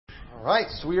All right,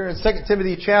 so we are in 2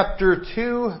 Timothy chapter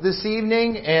 2 this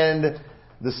evening, and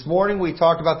this morning we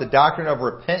talked about the doctrine of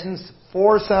repentance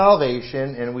for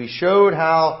salvation, and we showed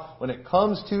how when it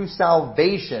comes to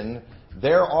salvation,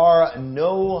 there are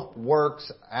no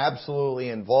works absolutely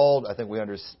involved. I think we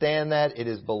understand that. It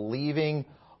is believing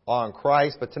on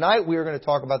Christ. But tonight we are going to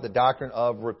talk about the doctrine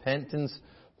of repentance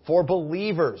for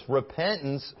believers.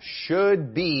 Repentance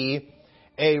should be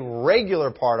a regular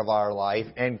part of our life,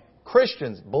 and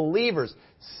Christians, believers,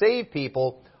 saved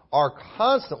people are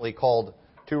constantly called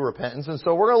to repentance. And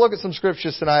so we're going to look at some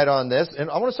scriptures tonight on this. And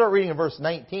I want to start reading in verse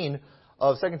 19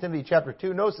 of 2 Timothy chapter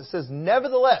 2. Notice it says,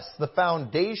 "Nevertheless, the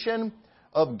foundation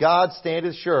of God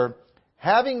standeth sure,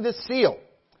 having this seal,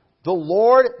 the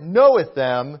Lord knoweth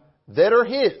them that are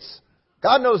His."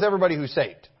 God knows everybody who's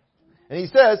saved. And He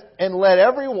says, "And let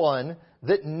everyone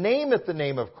that nameth the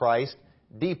name of Christ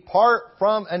depart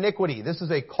from iniquity." This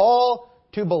is a call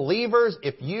to believers.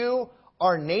 If you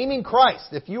are naming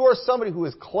Christ, if you are somebody who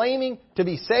is claiming to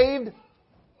be saved,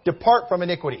 depart from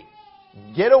iniquity.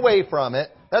 Get away from it.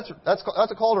 That's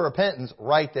a call to repentance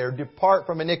right there. Depart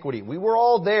from iniquity. We were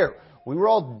all there. We were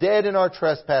all dead in our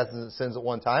trespasses and sins at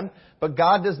one time, but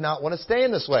God does not want to stay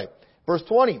in this way. Verse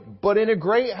 20, "But in a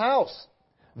great house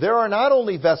there are not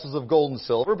only vessels of gold and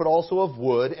silver, but also of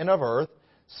wood and of earth,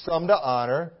 some to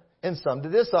honor and some to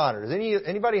dishonor." Does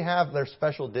anybody have their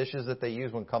special dishes that they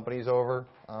use when company's over?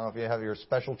 I don't know if you have your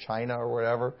special china or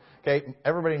whatever. Okay,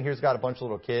 everybody in here's got a bunch of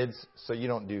little kids, so you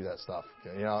don't do that stuff.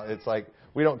 You know, it's like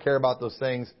we don't care about those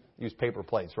things. Use paper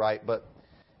plates, right? But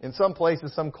in some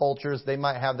places, some cultures, they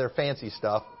might have their fancy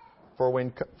stuff for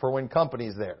when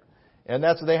company's there, and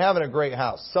that's what they have in a great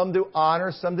house. Some to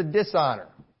honor, some to dishonor.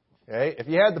 Okay, if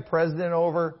you had the president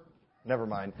over, never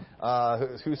mind.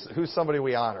 Who's somebody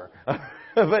we honor?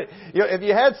 But if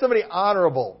you had somebody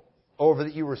honorable over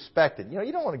that you respected,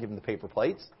 you don't want to give them the paper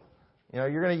plates.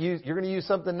 You're going to use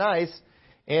something nice.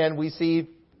 And we see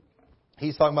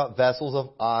he's talking about vessels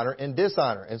of honor and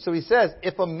dishonor. And so he says,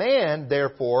 "If a man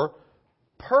therefore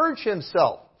purge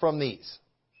himself from these."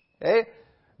 Okay?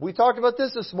 We talked about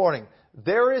this morning.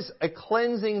 There is a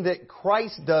cleansing that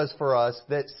Christ does for us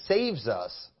that saves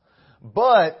us.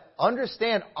 But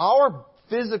understand, our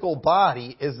physical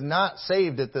body is not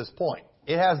saved at this point.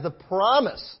 It has the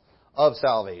promise of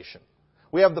salvation.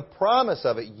 We have the promise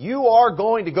of it. You are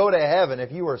going to go to heaven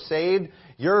if you are saved.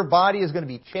 Your body is going to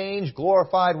be changed,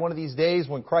 glorified one of these days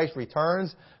when Christ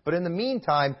returns. But in the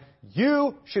meantime,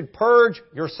 you should purge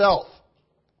yourself.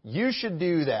 You should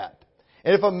do that.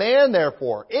 And if a man,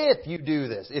 therefore, if you do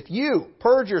this, if you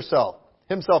purge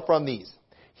himself from these,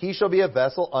 he shall be a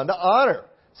vessel unto honor,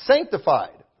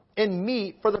 sanctified, and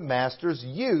meet for the master's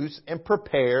use, and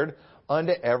prepared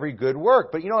unto every good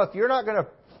work. But if you're not going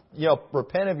to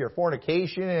repent of your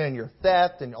fornication and your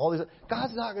theft and all these,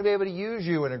 God's not going to be able to use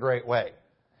you in a great way.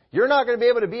 You're not going to be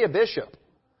able to be a bishop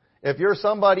if you're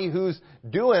somebody who's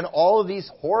doing all of these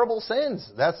horrible sins.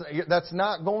 That's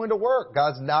not going to work.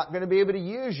 God's not going to be able to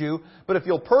use you. But if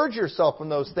you'll purge yourself from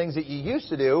those things that you used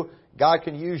to do, God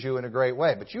can use you in a great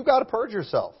way. But you've got to purge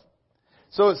yourself.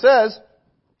 So it says,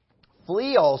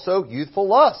 "Flee also youthful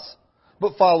lusts,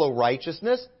 but follow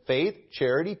righteousness, faith,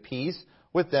 charity, peace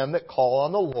with them that call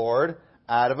on the Lord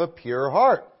out of a pure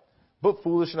heart. But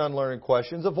foolish and unlearned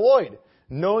questions avoid,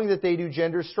 knowing that they do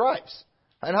gender strifes."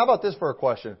 And how about this for a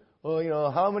question?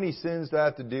 Well, how many sins do I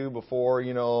have to do before,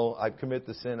 I commit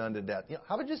the sin unto death?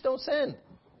 How about just don't sin?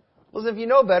 Listen, if you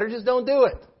know better, just don't do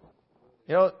it.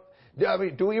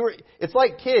 It's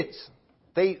like kids.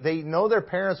 They know their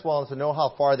parents well enough to know how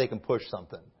far they can push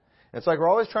something. It's like we're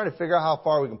always trying to figure out how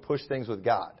far we can push things with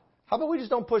God. How about we just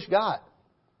don't push God?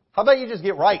 How about you just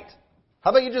get right?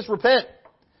 How about you just repent?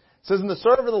 It says, "And the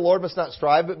servant of the Lord must not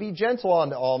strive, but be gentle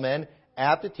unto all men,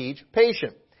 apt to teach,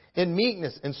 patient, in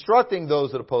meekness, instructing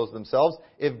those that oppose themselves,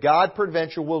 if God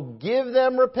peradventure will give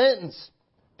them repentance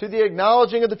to the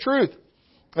acknowledging of the truth,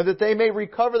 and that they may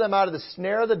recover them out of the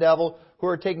snare of the devil, who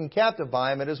are taken captive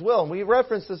by him at his will." And we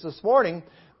referenced this morning.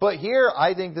 But here,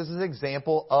 I think this is an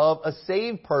example of a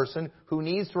saved person who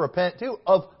needs to repent too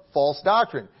of false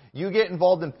doctrine. You get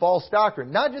involved in false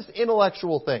doctrine, not just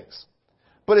intellectual things,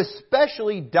 but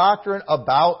especially doctrine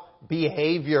about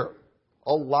behavior.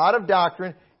 A lot of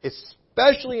doctrine,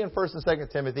 especially in 1 and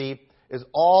 2 Timothy, is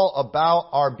all about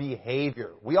our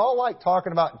behavior. We all like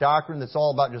talking about doctrine that's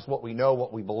all about just what we know,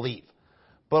 what we believe.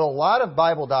 But a lot of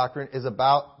Bible doctrine is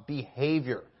about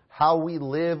behavior, how we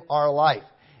live our life.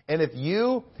 And if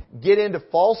you get into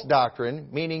false doctrine,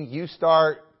 meaning you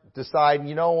start deciding,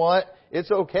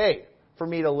 it's okay for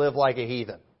me to live like a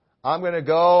heathen. I'm going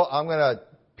to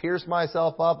pierce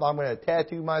myself up. I'm going to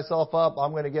tattoo myself up.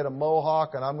 I'm going to get a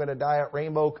mohawk, and I'm going to dye it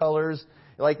rainbow colors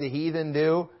like the heathen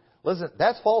do. Listen,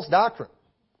 that's false doctrine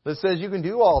that says you can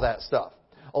do all that stuff.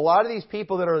 A lot of these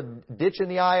people that are ditching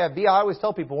the IFB, I always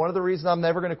tell people, one of the reasons I'm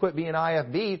never going to quit being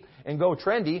IFB and go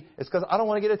trendy is because I don't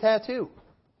want to get a tattoo.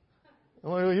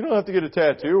 Well, you don't have to get a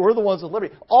tattoo. We're the ones with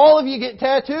liberty. All of you get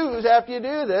tattoos after you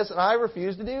do this, and I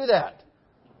refuse to do that.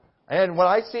 And when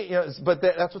I see, but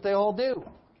that's what they all do.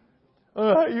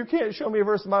 You can't show me a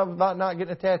verse about not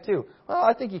getting a tattoo. Well,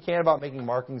 I think you can about making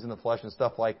markings in the flesh and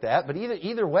stuff like that. But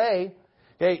either way,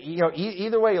 okay,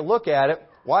 either way you look at it,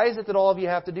 why is it that all of you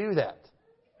have to do that?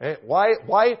 Okay?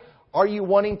 Why are you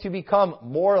wanting to become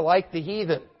more like the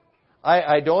heathen?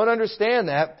 I don't understand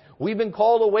that. We've been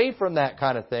called away from that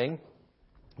kind of thing.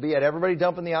 But yet everybody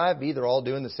dumping the IFB, they're all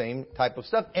doing the same type of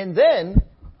stuff. And then,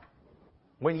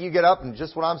 when you get up, and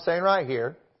just what I'm saying right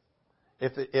here,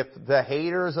 if the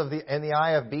haters in the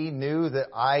IFB knew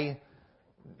that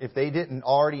if they didn't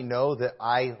already know that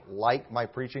I like my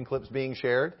preaching clips being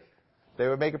shared, they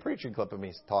would make a preaching clip of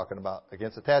me talking about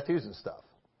against the tattoos and stuff.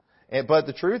 But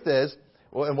the truth is,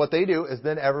 and what they do is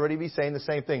then everybody be saying the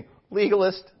same thing.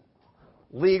 Legalist,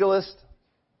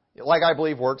 like I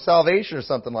believe works salvation or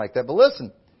something like that. But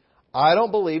listen, I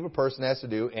don't believe a person has to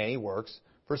do any works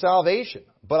for salvation.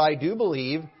 But I do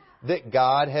believe that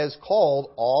God has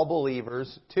called all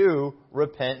believers to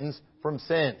repentance from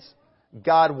sins.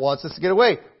 God wants us to get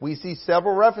away. We see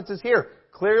several references here,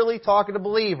 clearly talking to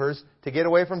believers to get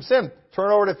away from sin.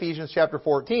 Turn over to Ephesians chapter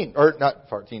 14, or not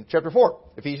 14, chapter 4.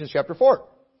 Ephesians chapter 4.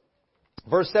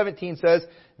 Verse 17 says,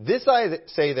 "This I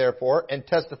say therefore, and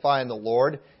testify in the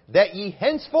Lord, that ye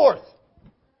henceforth,"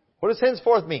 what does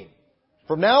henceforth mean?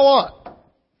 From now on.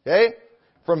 Okay?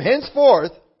 From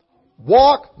henceforth,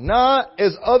 walk not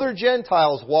as other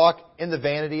Gentiles walk in the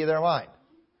vanity of their mind.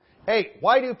 Hey,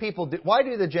 why do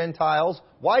the Gentiles,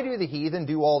 why do the heathen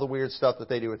do all the weird stuff that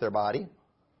they do with their body?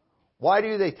 Why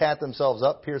do they tat themselves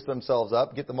up, pierce themselves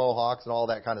up, get the mohawks and all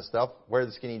that kind of stuff, wear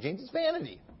the skinny jeans? It's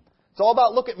vanity. It's all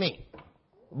about look at me.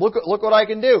 Look what I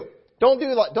can do. Don't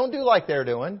do like they're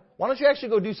doing. Why don't you actually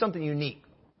go do something unique,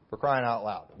 for crying out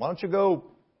loud? Why don't you go,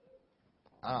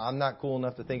 I'm not cool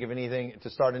enough to think of anything to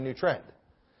start a new trend.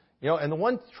 And the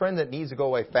one trend that needs to go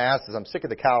away fast is I'm sick of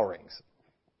the cow rings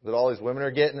that all these women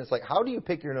are getting. It's like, how do you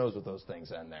pick your nose with those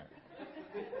things in there?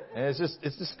 And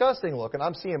it's disgusting looking.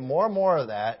 I'm seeing more and more of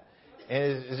that. And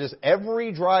it's just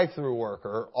every drive-through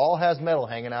worker all has metal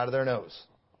hanging out of their nose.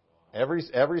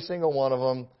 Every single one of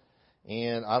them.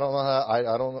 And I don't know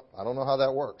how I don't know how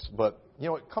that works. But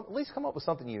at least come up with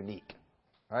something unique.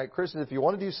 All right, Christians, if you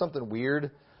want to do something weird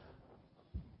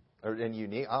and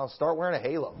unique, I'll start wearing a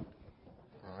halo.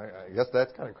 All right, I guess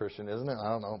that's kind of Christian, isn't it? I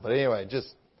don't know. But anyway,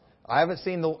 I haven't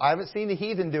seen the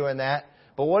heathen doing that.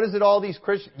 But what is it all these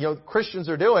Christians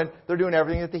are doing? They're doing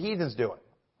everything that the heathen's doing.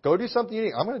 Go do something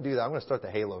unique. I'm going to do that. I'm going to start the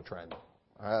halo trend.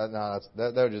 No,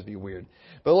 that would just be weird.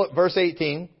 But look, verse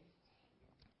 18.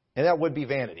 And that would be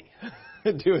vanity,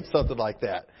 doing something like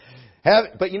that.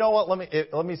 But you know what?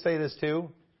 Let me say this too.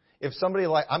 If somebody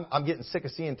I'm getting sick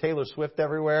of seeing Taylor Swift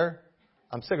everywhere.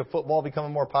 I'm sick of football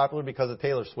becoming more popular because of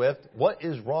Taylor Swift. What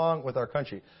is wrong with our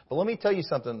country? But let me tell you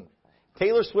something.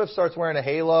 Taylor Swift starts wearing a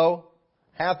halo.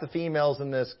 Half the females in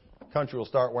this country will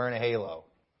start wearing a halo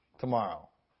tomorrow.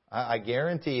 I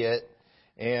guarantee it.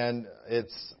 And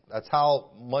that's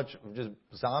how much just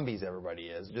zombies everybody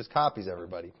is. It just copies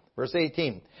everybody. Verse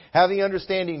 18. Having the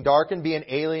understanding darkened, being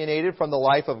alienated from the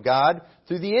life of God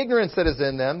through the ignorance that is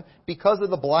in them because of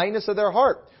the blindness of their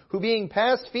heart, who being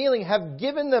past feeling have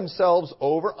given themselves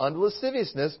over unto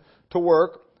lasciviousness to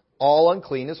work all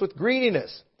uncleanness with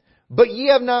greediness. But ye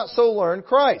have not so learned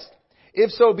Christ.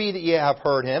 If so be that ye have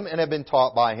heard Him and have been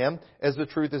taught by Him, as the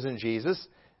truth is in Jesus,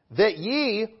 that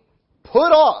ye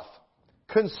put off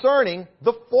concerning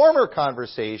the former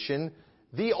conversation,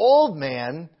 the old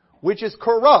man, which is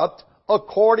corrupt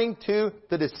according to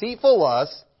the deceitful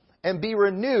lusts, and be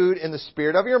renewed in the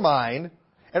spirit of your mind.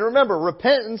 And remember,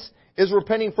 repentance is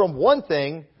repenting from one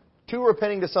thing to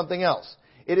repenting to something else.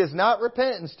 It is not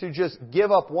repentance to just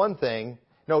give up one thing.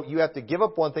 No, you have to give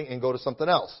up one thing and go to something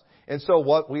else. And so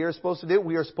what we are supposed to do,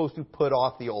 we are supposed to put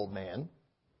off the old man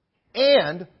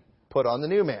and put on the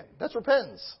new man. That's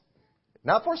repentance.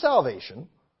 Not for salvation.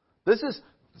 This is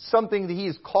something that He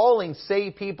is calling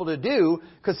saved people to do,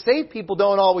 because saved people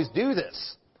don't always do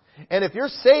this. And if you're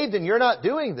saved and you're not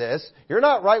doing this, you're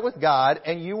not right with God,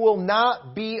 and you will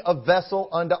not be a vessel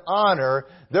unto honor.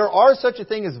 There are such a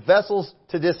thing as vessels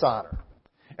to dishonor.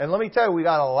 And let me tell you, we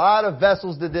got a lot of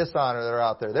vessels to dishonor that are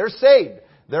out there. They're saved.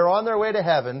 They're on their way to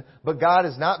heaven, but God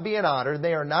is not being honored.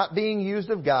 They are not being used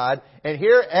of God. And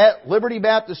here at Liberty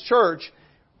Baptist Church,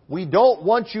 we don't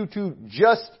want you to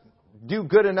just do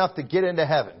good enough to get into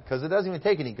heaven, because it doesn't even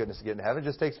take any goodness to get into heaven. It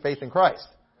just takes faith in Christ.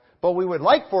 But we would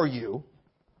like for you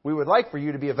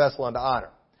to be a vessel unto honor.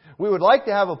 We would like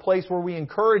to have a place where we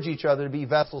encourage each other to be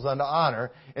vessels unto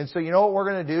honor. And so you know what we're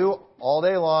going to do all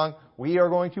day long? We are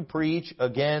going to preach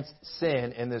against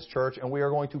sin in this church, and we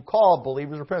are going to call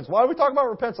believers repentance. Why are we talking about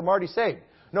repentance? I'm already saved.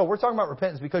 No, we're talking about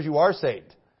repentance because you are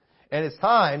saved. And it's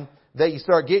time that you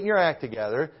start getting your act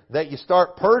together, that you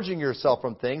start purging yourself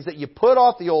from things, that you put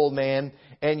off the old man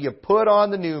and you put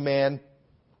on the new man,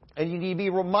 and you need to be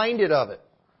reminded of it.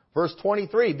 Verse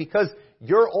 23, because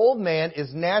your old man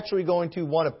is naturally going to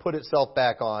want to put itself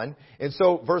back on. And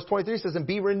so verse 23 says, and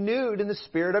be renewed in the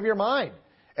spirit of your mind.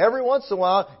 Every once in a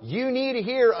while, you need to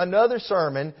hear another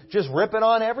sermon just ripping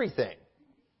on everything.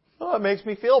 Oh, it makes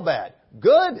me feel bad.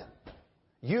 Good.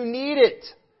 You need it.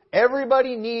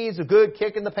 Everybody needs a good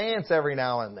kick in the pants every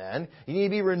now and then. You need to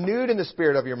be renewed in the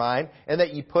spirit of your mind, and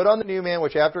that you put on the new man,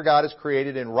 which after God is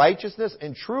created in righteousness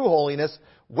and true holiness.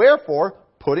 Wherefore,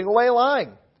 putting away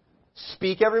lying.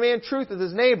 Speak every man truth with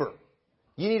his neighbor.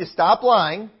 You need to stop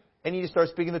lying, and you need to start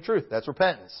speaking the truth. That's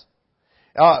repentance.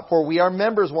 For we are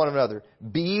members one of another.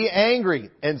 Be angry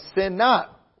and sin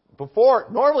not.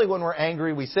 Normally when we're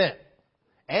angry, we sin.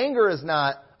 Anger is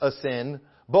not a sin,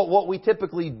 but what we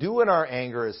typically do in our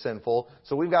anger is sinful.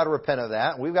 So we've got to repent of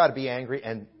that. We've got to be angry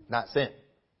and not sin.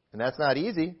 And that's not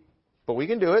easy, but we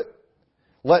can do it.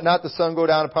 Let not the sun go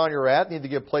down upon your wrath. Need to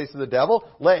give place to the devil.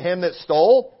 Let him that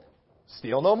stole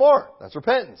steal no more. That's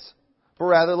repentance. For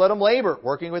rather let him labor,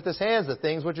 working with his hands, the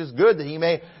things which is good, that he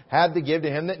may have to give to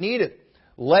him that needeth.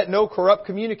 Let no corrupt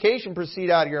communication proceed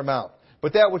out of your mouth,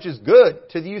 but that which is good,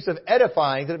 to the use of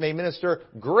edifying, that it may minister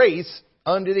grace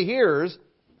unto the hearers.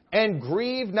 And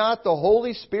grieve not the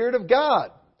Holy Spirit of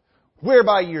God,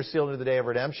 whereby ye are sealed unto the day of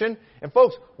redemption. And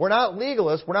folks, we're not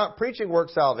legalists. We're not preaching work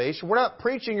salvation. We're not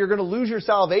preaching you're going to lose your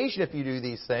salvation if you do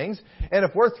these things. And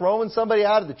if we're throwing somebody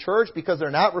out of the church because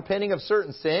they're not repenting of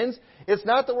certain sins, it's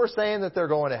not that we're saying that they're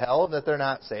going to hell and that they're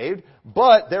not saved,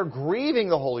 but they're grieving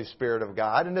the Holy Spirit of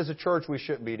God. And as a church, we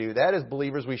shouldn't be doing that. As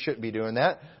believers, we shouldn't be doing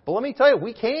that. But let me tell you,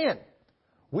 we can.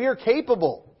 We are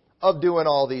capable of doing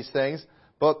all these things,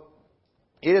 but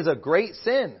it is a great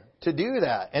sin to do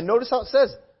that. And notice how it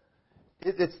says,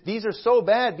 these are so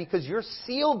bad because you're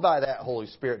sealed by that Holy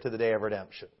Spirit to the day of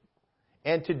redemption.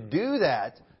 And to do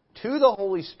that to the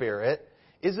Holy Spirit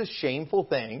is a shameful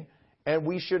thing, and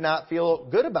we should not feel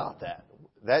good about that.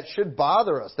 That should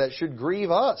bother us. That should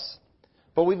grieve us.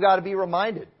 But we've got to be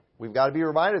reminded. We've got to be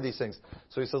reminded of these things.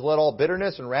 So he says, let all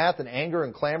bitterness and wrath and anger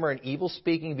and clamor and evil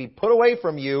speaking be put away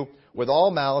from you with all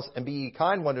malice, and be ye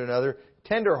kind one to another,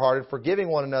 tender-hearted, forgiving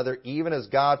one another, even as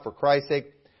God, for Christ's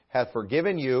sake, hath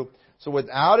forgiven you. So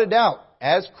without a doubt,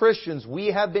 as Christians,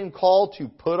 we have been called to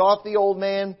put off the old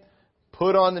man,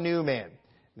 put on the new man.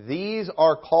 These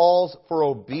are calls for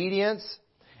obedience,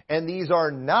 and these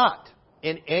are not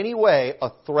in any way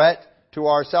a threat to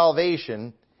our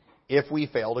salvation if we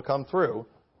fail to come through.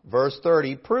 Verse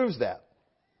 30 proves that.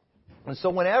 And so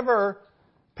whenever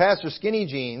Pastor Skinny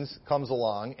Jeans comes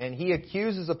along and he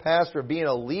accuses a pastor of being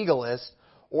a legalist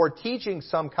or teaching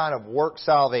some kind of work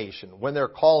salvation when they're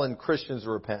calling Christians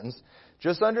to repentance,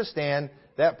 just understand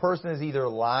that person is either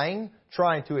lying,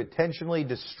 trying to intentionally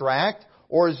distract,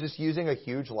 or is just using a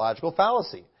huge logical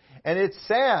fallacy. And it's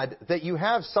sad that you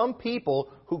have some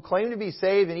people who claim to be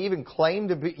saved and even claim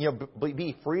to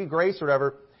be free grace or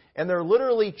whatever, and they're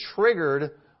literally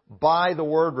triggered by the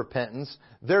word repentance.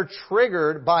 They're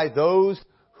triggered by those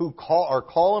who are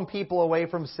calling people away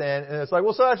from sin. And it's like,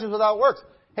 well, salvation is without works.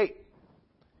 Hey,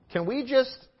 can we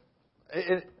just...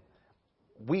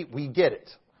 We get it.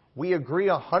 We agree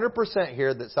 100%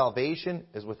 here that salvation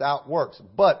is without works.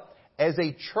 But as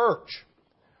a church,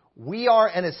 we are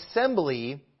an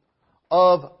assembly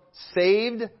of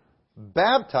saved,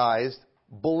 baptized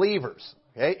believers.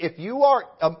 Okay? If you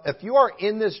are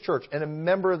in this church and a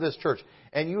member of this church,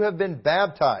 and you have been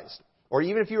baptized, or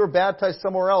even if you were baptized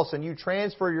somewhere else and you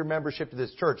transfer your membership to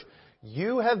this church,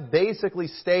 you have basically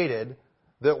stated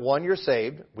that, one, you're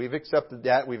saved. We've accepted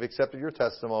that. We've accepted your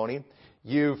testimony.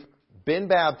 You've been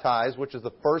baptized, which is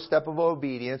the first step of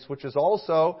obedience, which is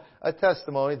also a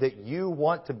testimony that you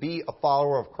want to be a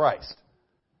follower of Christ.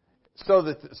 So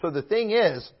the thing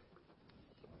is,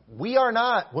 we are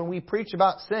not, when we preach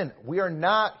about sin, we are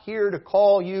not here to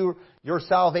call your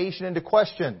salvation into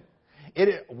question.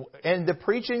 And the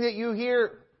preaching that you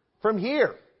hear from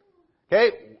here,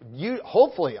 okay,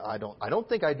 hopefully, I don't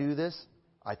think I do this.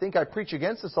 I think I preach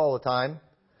against this all the time.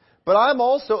 But I'm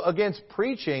also against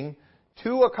preaching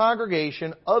to a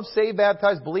congregation of saved,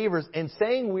 baptized believers and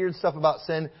saying weird stuff about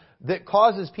sin that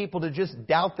causes people to just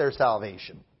doubt their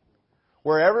salvation.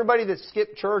 Where everybody that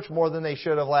skipped church more than they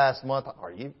should have last month,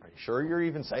 are you sure you're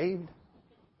even saved?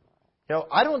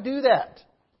 I don't do that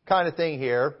kind of thing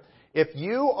here. If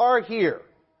you are here,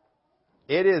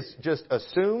 it is just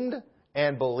assumed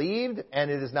and believed, and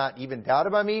it is not even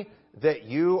doubted by me, that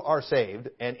you are saved.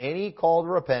 And any call to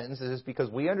repentance is because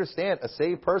we understand a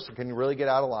saved person can really get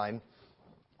out of line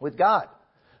with God.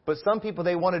 But some people,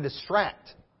 they want to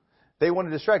distract.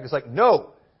 It's like,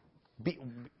 no,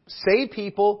 saved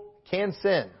people can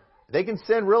sin. They can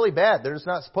sin really bad. They're just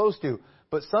not supposed to.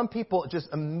 But some people just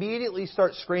immediately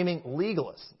start screaming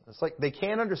legalists. It's like they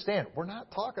can't understand. We're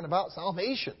not talking about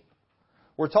salvation.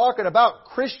 We're talking about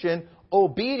Christian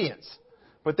obedience.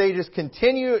 But they just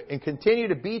continue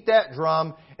to beat that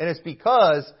drum. And it's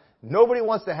because nobody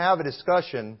wants to have a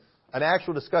discussion, an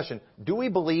actual discussion. Do we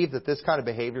believe that this kind of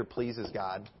behavior pleases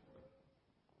God?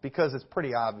 Because it's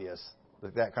pretty obvious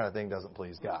that that kind of thing doesn't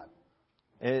please God.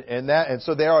 And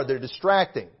so they're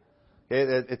distracting.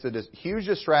 It's a huge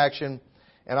distraction,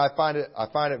 and I find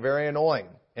it very annoying.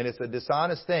 And it's a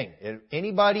dishonest thing. And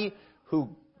anybody who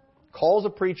calls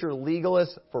a preacher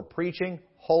legalist for preaching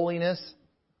holiness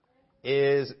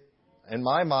is, in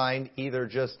my mind, either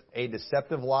just a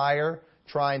deceptive liar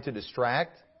trying to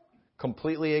distract,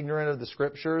 completely ignorant of the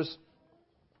Scriptures,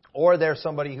 or they're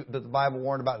somebody that the Bible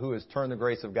warned about who has turned the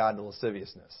grace of God to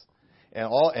lasciviousness.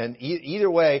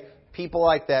 Either way, people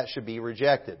like that should be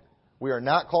rejected. We are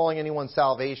not calling anyone's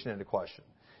salvation into question.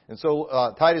 And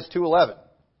so Titus 2:11,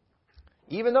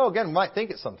 even though, again, we might think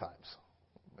it sometimes,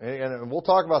 and we'll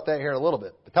talk about that here in a little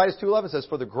bit. But Titus 2:11 says,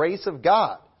 "For the grace of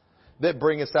God that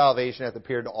bringeth salvation hath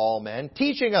appeared to all men,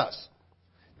 teaching us."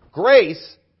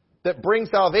 Grace that brings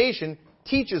salvation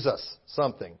teaches us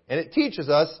something. And it teaches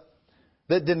us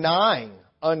that denying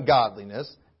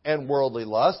ungodliness and worldly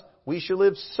lust, we should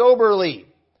live soberly,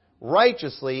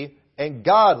 righteously, and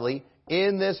godly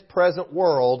in this present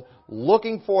world,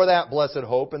 looking for that blessed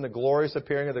hope and the glorious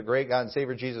appearing of the great God and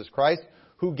Savior Jesus Christ,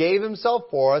 who gave Himself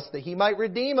for us that He might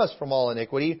redeem us from all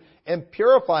iniquity and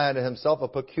purify unto Himself a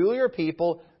peculiar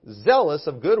people, zealous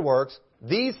of good works.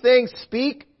 These things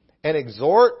speak and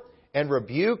exhort and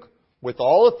rebuke with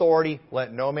all authority.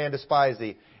 Let no man despise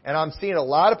thee. And I'm seeing a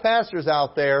lot of pastors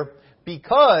out there,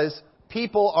 because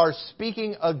people are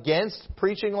speaking against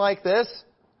preaching like this,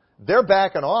 they're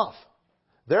backing off.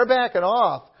 They're backing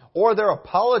off, or they're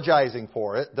apologizing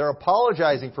for it. They're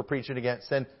apologizing for preaching against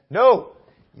sin. No,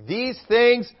 these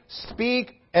things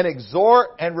speak and exhort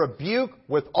and rebuke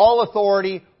with all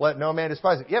authority. Let no man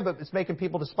despise it. Yeah, but it's making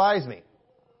people despise me.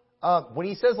 When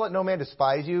he says let no man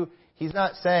despise you, he's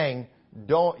not saying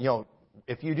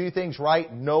if you do things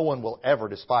right, no one will ever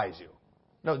despise you.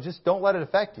 No, just don't let it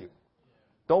affect you.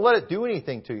 Don't let it do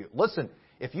anything to you. Listen,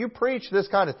 if you preach this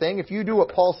kind of thing, if you do what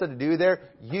Paul said to do there,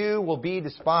 you will be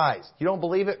despised. If you don't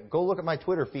believe it, go look at my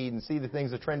Twitter feed and see the things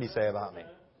that Trendy say about me.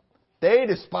 They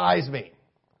despise me.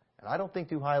 And I don't think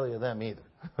too highly of them either.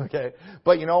 Okay?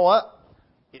 But you know what?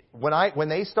 When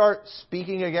they start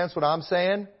speaking against what I'm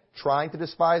saying, trying to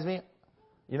despise me,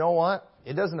 you know what?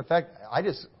 It doesn't affect... I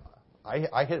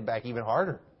hit it back even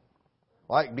harder.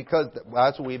 Because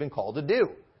that's what we've been called to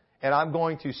do. And I'm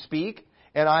going to speak,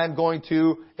 and I'm going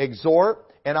to exhort,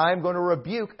 and I'm going to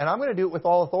rebuke, and I'm going to do it with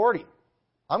all authority.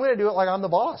 I'm going to do it like I'm the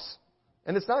boss.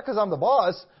 And it's not because I'm the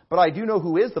boss, but I do know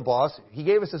who is the boss. He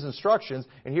gave us His instructions,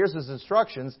 and here's His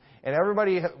instructions, and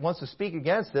everybody wants to speak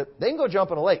against it. They can go jump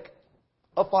in a lake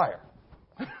of fire,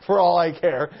 for all I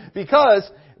care, because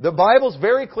the Bible's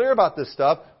very clear about this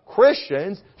stuff.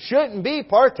 Christians shouldn't be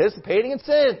participating in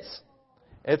sins.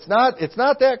 It's not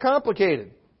that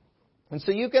complicated. And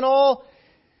so you can all,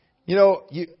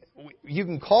 you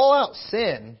can call out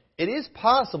sin. It is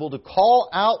possible to call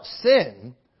out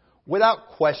sin without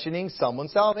questioning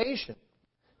someone's salvation.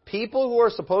 People who are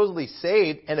supposedly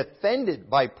saved and offended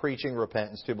by preaching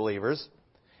repentance to believers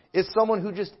is someone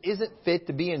who just isn't fit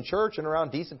to be in church and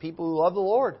around decent people who love the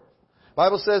Lord. The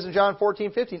Bible says in John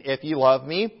 14:15, "If ye love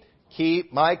me,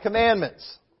 keep my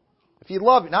commandments." If you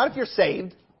love me, not if you're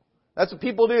saved. That's what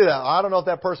people do. That I don't know if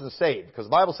that person's saved, because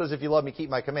the Bible says, "If you love me, keep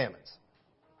my commandments."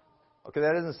 Okay,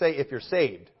 that doesn't say if you're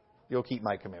saved, you'll keep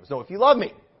my commandments. No, if you love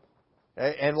me.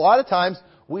 Okay? And a lot of times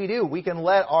we do. We can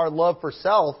let our love for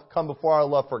self come before our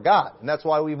love for God. And that's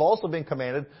why we've also been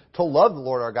commanded to love the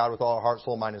Lord our God with all our heart,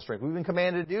 soul, mind, and strength. We've been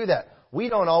commanded to do that. We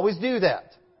don't always do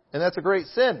that. And that's a great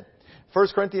sin. 1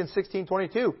 Corinthians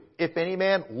 16:22, "If any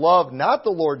man love not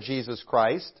the Lord Jesus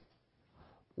Christ,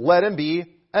 let him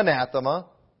be anathema,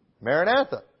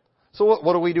 maranatha." So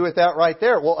what do we do with that right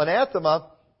there? Well,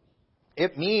 anathema,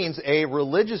 it means a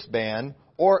religious ban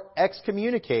or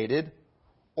excommunicated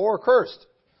or cursed.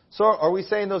 So are we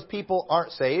saying those people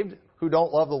aren't saved, who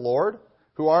don't love the Lord,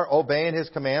 who aren't obeying His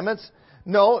commandments?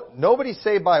 No, nobody's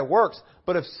saved by works.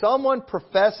 But if someone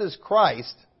professes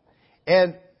Christ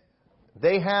and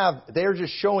they're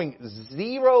just showing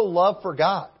zero love for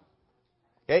God,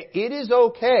 okay, it is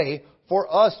okay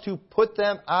for us to put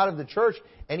them out of the church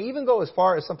and even go as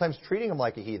far as sometimes treating them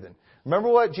like a heathen. Remember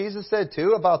what Jesus said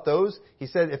too about those? He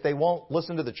said, if they won't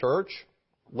listen to the church,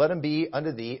 let him be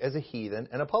unto thee as a heathen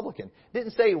and a publican.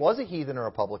 Didn't say he was a heathen or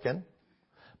a publican.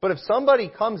 But if somebody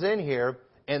comes in here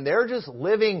and they're just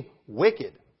living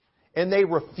wicked and they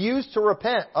refuse to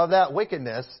repent of that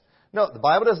wickedness, no, the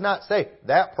Bible does not say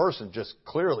that person just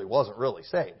clearly wasn't really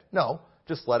saved. No,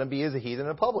 just let him be as a heathen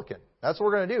and a publican. That's what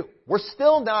we're going to do. We're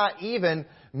still not even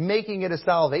making it a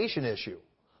salvation issue.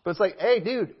 But it's like, hey,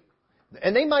 dude,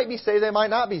 and they might be saved, they might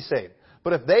not be saved.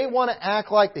 But if they want to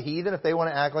act like the heathen, if they want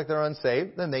to act like they're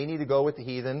unsaved, then they need to go with the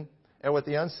heathen and with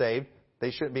the unsaved. They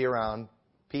shouldn't be around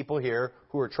people here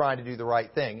who are trying to do the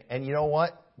right thing. And you know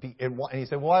what? And he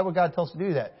said, well, why would God tell us to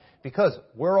do that? Because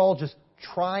we're all just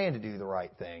trying to do the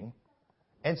right thing.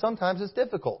 And sometimes it's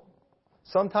difficult.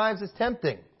 Sometimes it's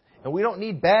tempting. And we don't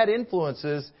need bad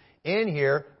influences in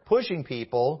here pushing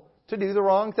people to do the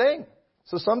wrong thing.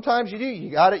 So sometimes you do.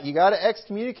 You got to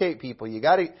excommunicate people. You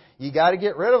got to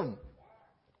get rid of them.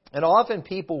 And often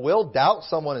people will doubt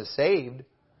someone is saved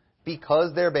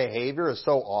because their behavior is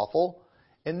so awful.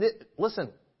 And listen,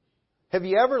 have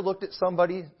you ever looked at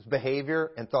somebody's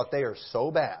behavior and thought they are so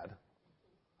bad,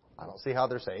 I don't see how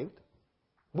they're saved?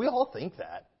 We all think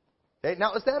that. Okay?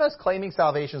 Now, is that us claiming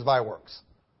salvation is by works?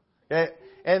 Okay?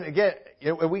 And again,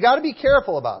 we got to be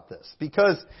careful about this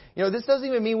because, this doesn't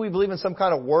even mean we believe in some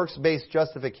kind of works-based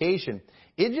justification.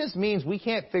 It just means we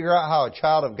can't figure out how a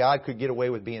child of God could get away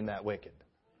with being that wicked.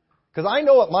 Because I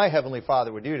know what my Heavenly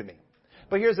Father would do to me.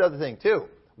 But here's the other thing, too.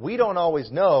 We don't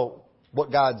always know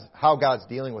how God's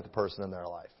dealing with a person in their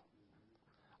life.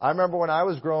 I remember when I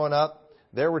was growing up,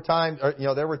 there were times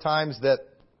that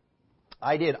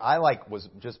I was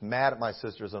just mad at my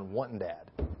sisters and wanting Dad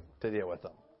to deal with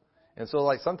them. And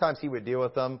so, sometimes he would deal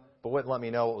with them, but wouldn't let me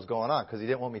know what was going on because he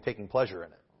didn't want me taking pleasure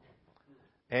in it.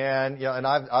 And, and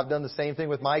I've done the same thing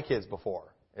with my kids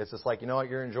before. It's just like,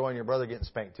 you're enjoying your brother getting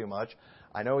spanked too much.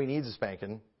 I know he needs a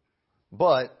spanking,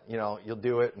 but, you'll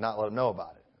do it and not let him know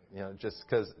about it. Just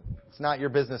because it's not your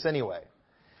business anyway.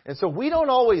 And so we don't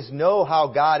always know how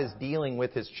God is dealing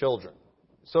with His children.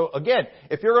 So again,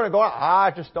 if you're going to go,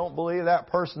 I just don't believe that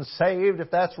person's saved.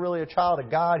 If that's really a child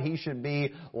of God, he should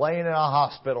be laying in a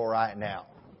hospital right now.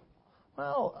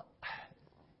 Well,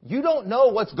 you don't know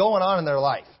what's going on in their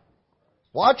life.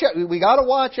 Watch out. We got to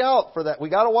watch out for that. We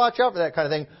got to watch out for that kind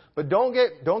of thing. But don't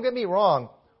get me wrong.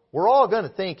 We're all going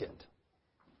to think it.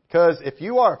 Because if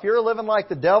you're living like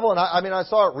the devil, and I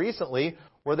saw it recently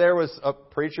where there was a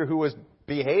preacher who was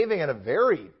behaving in a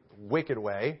very wicked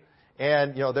way.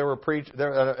 And,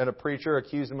 a preacher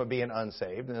accused him of being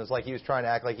unsaved. And it was like he was trying to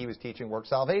act like he was teaching work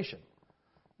salvation.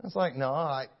 And it's like,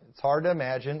 no, it's hard to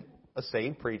imagine a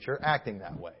saved preacher acting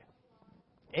that way.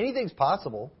 Anything's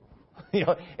possible.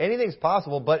 Anything's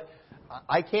possible, but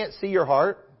I can't see your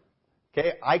heart.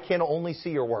 Okay? I can only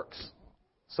see your works.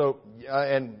 So,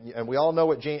 and we all know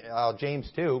what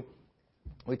James 2,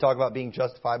 we talk about being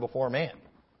justified before man.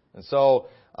 And so,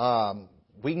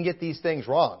 we can get these things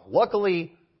wrong.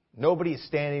 Luckily, nobody's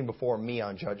standing before me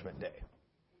on Judgment Day.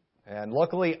 And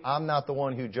luckily, I'm not the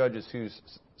one who judges who's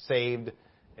saved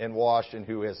and washed and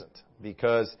who isn't.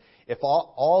 Because if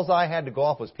all I had to go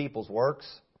off was people's works,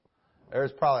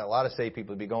 there's probably a lot of saved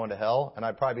people who'd be going to hell, and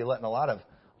I'd probably be letting a lot of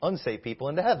unsaved people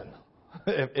into heaven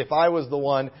if I was the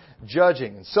one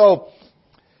judging. So,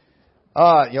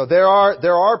 there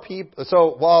are people.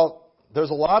 So while there's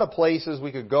a lot of places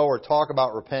we could go or talk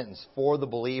about repentance for the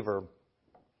believer,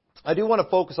 I do want to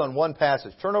focus on one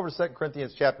passage. Turn over to 2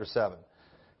 Corinthians chapter 7.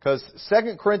 Because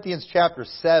 2 Corinthians chapter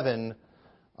 7,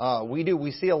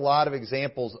 we see a lot of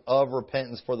examples of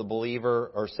repentance for the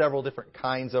believer, or several different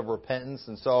kinds of repentance.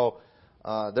 And so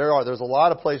there's a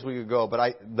lot of places we could go.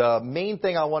 But the main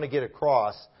thing I want to get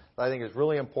across that I think is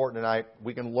really important tonight,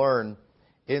 we can learn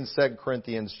in 2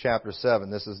 Corinthians chapter 7.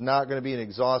 This is not going to be an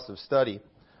exhaustive study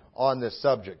on this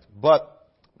subject. But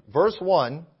verse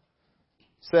 1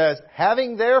 says,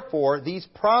 having therefore these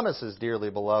promises, dearly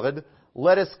beloved,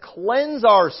 let us cleanse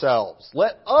ourselves.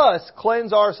 Let us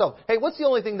cleanse ourselves. Hey, what's the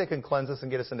only thing that can cleanse us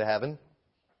and get us into heaven?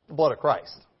 The blood of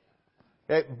Christ.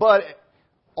 Okay? But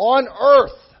on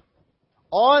earth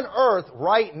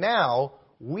right now,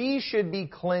 we should be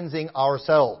cleansing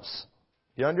ourselves.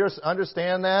 You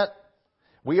understand that?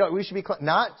 We should be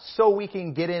not so we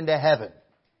can get into heaven.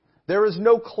 There is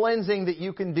no cleansing that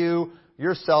you can do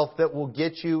yourself that will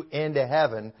get you into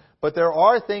heaven. But there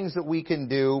are things that we can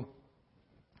do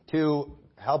to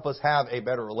help us have a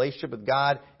better relationship with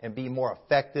God and be more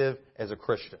effective as a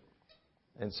Christian.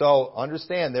 And so,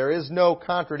 understand, there is no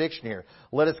contradiction here.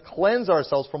 Let us cleanse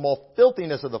ourselves from all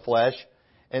filthiness of the flesh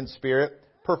and spirit,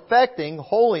 perfecting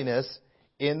holiness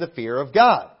in the fear of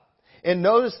God. And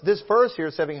notice this verse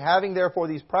here, having therefore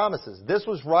these promises. This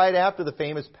was right after the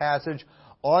famous passage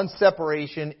on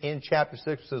separation in chapter 6.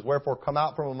 It says, wherefore come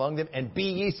out from among them and be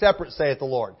ye separate, saith the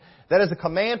Lord. That is a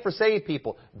command for saved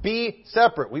people. Be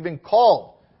separate. We've been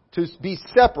called to be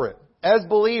separate as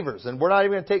believers. And we're not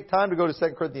even going to take time to go to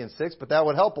 2 Corinthians 6, but that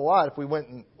would help a lot if we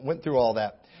went through all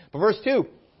that. But verse 2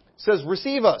 says,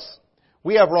 receive us.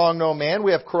 We have wronged no man.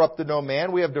 We have corrupted no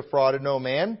man. We have defrauded no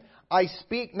man. I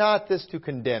speak not this to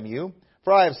condemn you,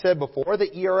 for I have said before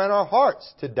that ye are in our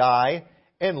hearts to die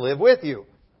and live with you.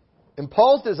 And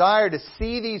Paul's desire to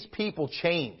see these people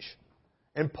change.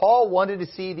 And Paul wanted to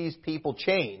see these people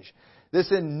change.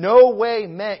 This in no way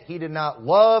meant he did not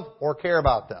love or care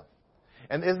about them.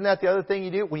 And isn't that the other thing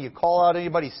you do? When you call out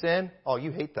anybody's sin, oh,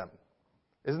 you hate them.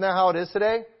 Isn't that how it is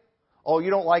today? Oh, you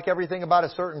don't like everything about a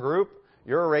certain group?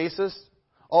 You're a racist.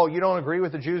 Oh, you don't agree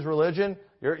with the Jews' religion?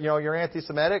 You're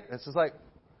anti-Semitic. It's just like,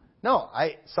 no,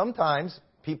 sometimes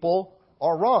people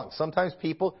are wrong. Sometimes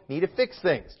people need to fix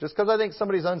things. Just because I think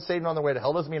somebody's unsaved and on their way to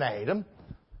hell doesn't mean I hate them.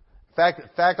 In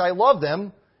fact, I love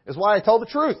them is why I tell the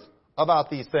truth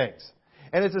about these things.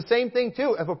 And it's the same thing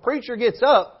too. If a preacher gets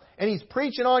up and he's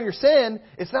preaching on your sin,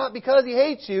 it's not because he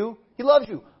hates you. He loves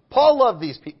you. Paul loved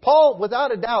these people. Paul,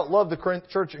 without a doubt, loved the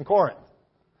church in Corinth.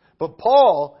 But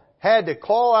Paul had to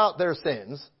call out their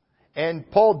sins.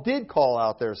 And Paul did call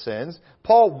out their sins.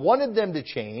 Paul wanted them to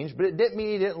change, but it didn't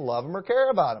mean he didn't love them or care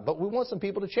about them. But we want some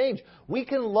people to change. We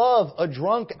can love a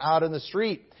drunk out in the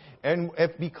street. And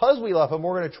because we love him,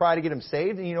 we're going to try to get him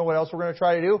saved. And you know what else we're going to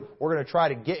try to do? We're going to try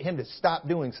to get him to stop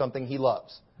doing something he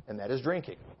loves. And that is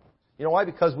drinking. You know why?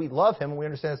 Because we love him and we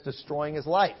understand it's destroying his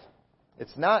life.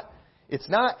 It's not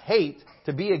hate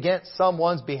to be against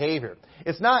someone's behavior.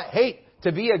 It's not hate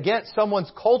to be against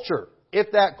someone's culture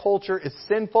if that culture is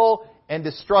sinful and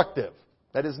destructive.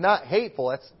 That is not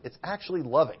hateful. It's actually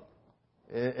loving.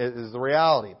 It is the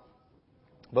reality.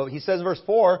 But he says in verse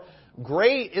 4,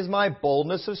 great is my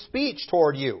boldness of speech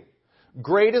toward you.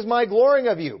 Great is my glorying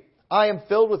of you. I am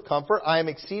filled with comfort. I am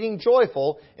exceeding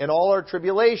joyful in all our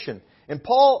tribulation. And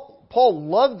Paul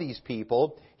loved these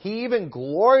people. He even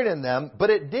gloried in them, but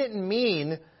it didn't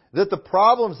mean that the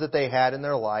problems that they had in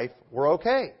their life were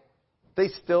okay. They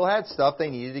still had stuff they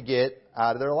needed to get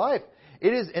out of their life.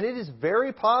 It is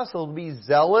very possible to be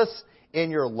zealous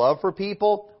in your love for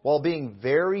people while being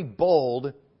very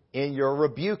bold in your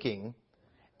rebuking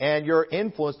and your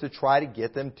influence to try to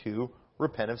get them to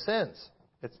repent of sins.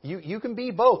 You can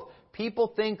be both.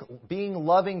 People think being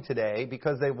loving today,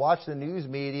 because they watch the news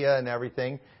media and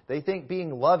everything, they think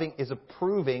being loving is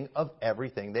approving of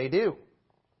everything they do.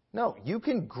 No, you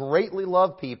can greatly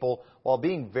love people while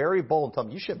being very bold and tell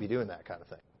them you shouldn't be doing that kind of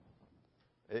thing.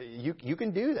 You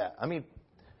can do that. I mean,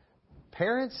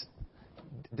 parents,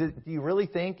 do you really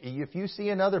think if you see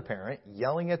another parent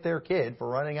yelling at their kid for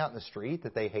running out in the street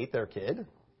that they hate their kid?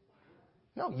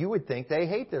 No, you would think they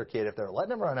hate their kid if they're letting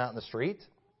them run out in the street.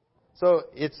 So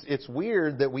it's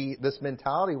weird that this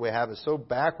mentality we have is so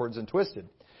backwards and twisted.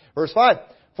 Verse 5,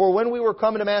 for when we were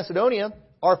coming to Macedonia,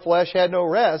 our flesh had no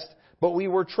rest, but we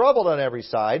were troubled on every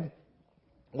side.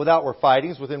 Without were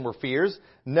fightings, within were fears.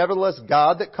 Nevertheless,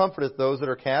 God that comforteth those that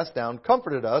are cast down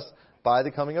comforted us by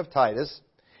the coming of Titus,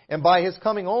 and by his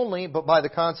coming only, but by the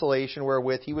consolation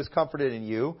wherewith he was comforted in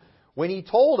you, when he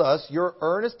told us your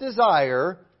earnest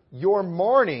desire, your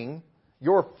mourning,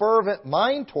 your fervent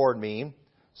mind toward me,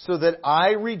 so that I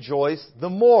rejoice the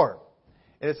more.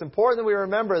 And it's important that we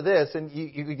remember this, and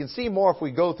you can see more if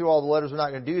we go through all the letters. We're not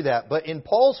going to do that. But in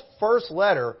Paul's first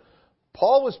letter,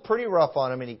 Paul was pretty rough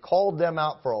on them, and he called them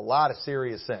out for a lot of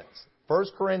serious sins. 1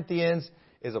 Corinthians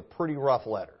is a pretty rough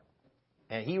letter.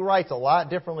 And he writes a lot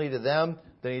differently to them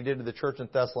than he did to the church in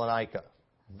Thessalonica.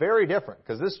 Very different,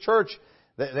 because this church,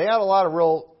 they had a lot of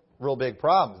real big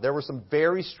problems. There were some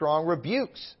very strong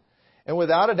rebukes. And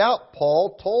without a doubt,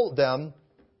 Paul told them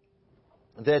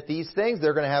that these things,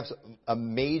 they're going to have a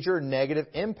major negative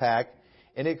impact,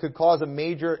 and it could cause a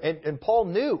major... And Paul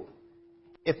knew,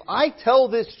 if I tell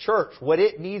this church what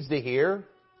it needs to hear,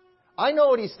 I know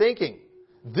what he's thinking.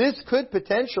 This could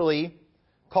potentially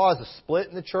cause a split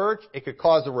in the church. It could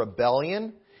cause a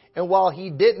rebellion. And while he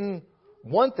didn't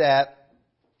want that,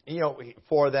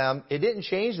 for them, it didn't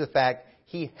change the fact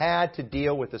he had to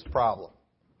deal with this problem.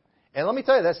 And let me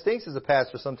tell you, that stinks as a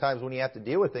pastor sometimes when you have to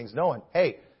deal with things knowing,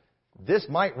 hey, this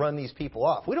might run these people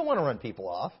off. We don't want to run people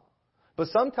off. But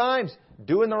sometimes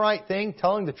doing the right thing,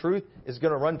 telling the truth, is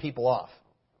going to run people off.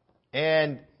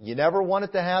 And you never want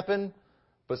it to happen,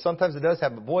 but sometimes it does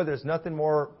happen. But boy, there's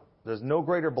no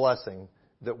greater blessing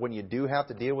that when you do have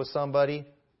to deal with somebody,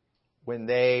 when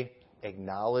they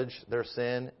acknowledge their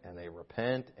sin and they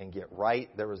repent and get right,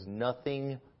 there is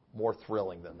nothing more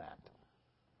thrilling than that.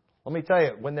 Let me tell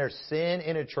you, when there's sin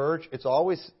in a church, it's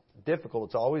always difficult.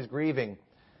 It's always grieving.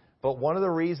 But one of the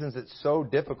reasons it's so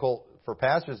difficult for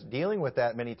pastors dealing with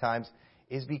that many times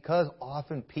is because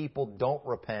often people don't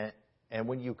repent. And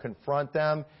when you confront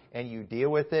them and you deal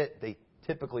with it, they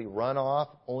typically run off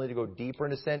only to go deeper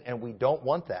into sin. And we don't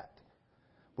want that.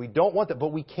 We don't want that.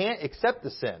 But we can't accept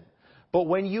the sin. But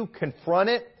when you confront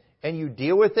it and you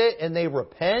deal with it and they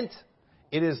repent,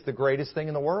 it is the greatest thing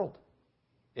in the world.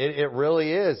 It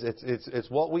really is. It's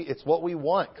what we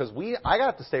want, because I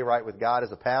got to stay right with God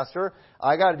as a pastor.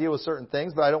 I got to deal with certain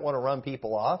things, but I don't want to run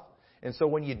people off. And so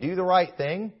when you do the right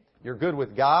thing, you're good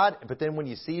with God. But then when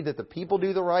you see that the people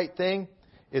do the right thing,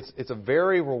 it's a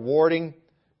very rewarding,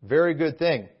 very good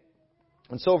thing.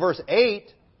 And so verse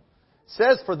 8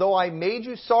 says, "For though I made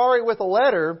you sorry with a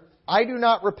letter, I do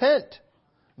not repent,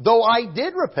 though I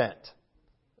did repent."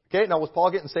 Okay, now was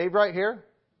Paul getting saved right here?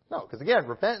 No, because again,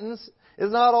 repentance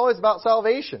is not always about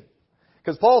salvation.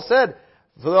 Because Paul said,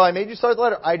 "For though I made you sorry with a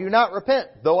letter, I do not repent,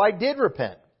 though I did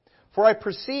repent. For I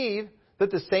perceive that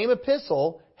the same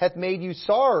epistle hath made you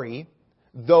sorry,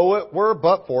 though it were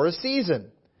but for a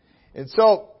season." And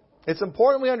so, it's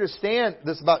important we understand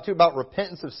this about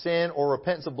repentance of sin or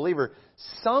repentance of believer.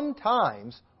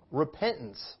 Sometimes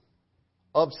repentance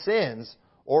of sins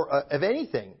or of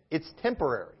anything, it's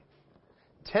temporary.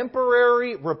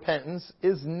 Temporary repentance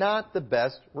is not the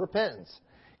best repentance.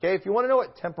 Okay, if you want to know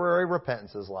what temporary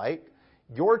repentance is like,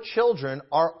 your children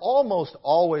are almost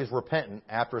always repentant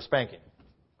after a spanking.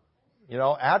 You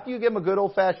know, after you give them a good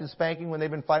old-fashioned spanking when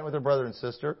they've been fighting with their brother and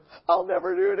sister, "I'll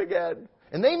never do it again."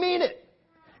 And they mean it.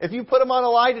 If you put them on a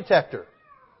lie detector,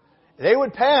 they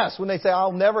would pass when they say,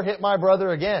 "I'll never hit my brother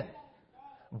again."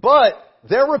 But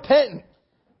they're repentant.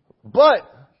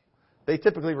 But they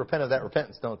typically repent of that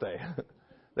repentance, don't they?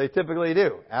 They typically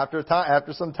do. After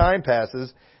some time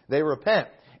passes, they repent.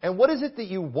 And what is it that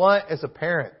you want as a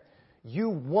parent? You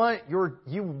want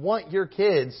your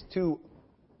kids to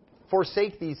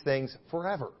forsake these things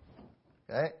forever.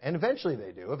 Okay? And eventually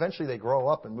they do. Eventually they grow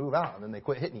up and move out, and then they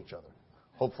quit hitting each other.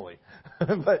 Hopefully.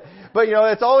 but you know,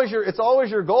 it's always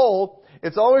your goal.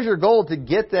 It's always your goal to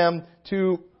get them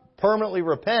to permanently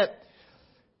repent.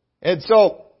 And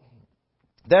so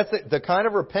that's the kind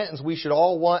of repentance we should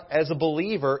all want as a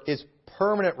believer, is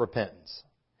permanent repentance.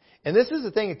 And this is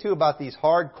the thing, too, about these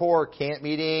hardcore camp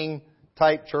meeting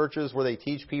type churches where they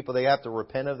teach people they have to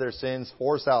repent of their sins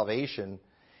for salvation,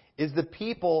 is the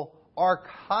people are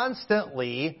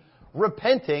constantly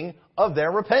repenting of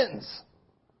their repentance.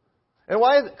 And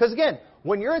why is it? Because again,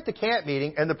 when you're at the camp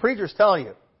meeting and the preacher's telling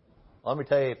you, let me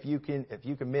tell you, if you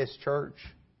can miss church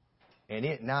and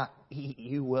it not eat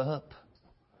you up,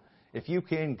 if you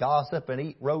can gossip and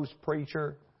eat roast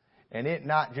preacher and it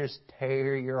not just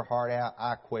tear your heart out,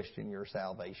 I question your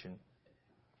salvation.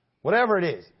 Whatever it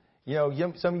is. You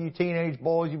know, some of you teenage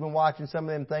boys, you've been watching some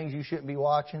of them things you shouldn't be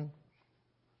watching.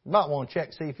 You might want to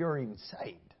check, see if you're even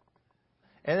saved.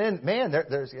 And then, man,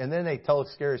 and then they tell a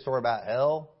scary story about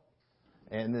hell.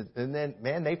 And then,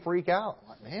 man, they freak out.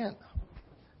 Like, man,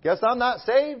 guess I'm not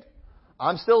saved.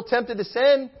 I'm still tempted to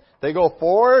sin. They go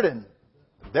forward and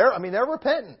they're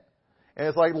repentant. And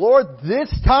it's like, "Lord, this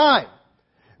time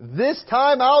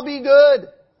I'll be good.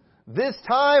 This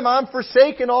time I'm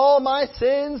forsaking all my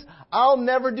sins. I'll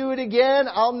never do it again.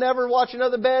 I'll never watch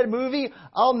another bad movie.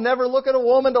 I'll never look at a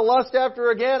woman to lust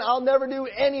after again. I'll never do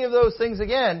any of those things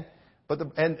again."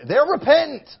 And they're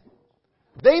repentant.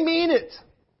 They mean it.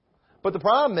 But the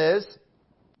problem is,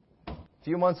 a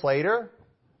few months later,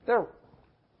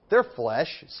 their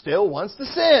flesh still wants to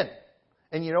sin.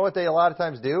 And you know what they a lot of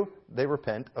times do? They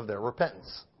repent of their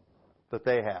repentance that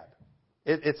they had.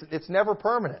 It's never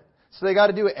permanent. So they got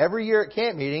to do it every year at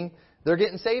camp meeting. They're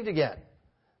getting saved again.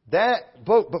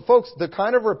 But folks, the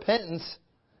kind of repentance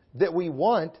that we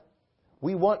want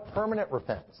permanent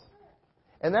repentance.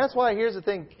 And that's why, here's the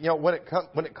thing, you know, when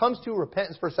it comes to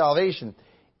repentance for salvation,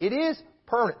 it is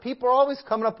permanent. People are always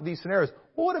coming up with these scenarios.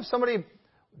 Well, what if somebody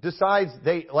decides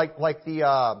they like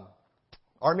the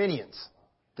Arminians,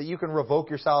 that you can revoke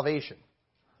your salvation?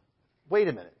 Wait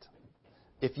a minute.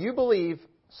 If you believe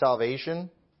salvation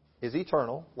is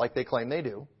eternal, like they claim they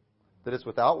do, that it's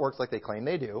without works like they claim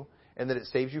they do, and that it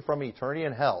saves you from eternity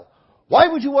in hell. Why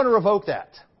would you want to revoke that?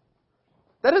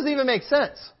 That doesn't even make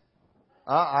sense.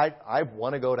 I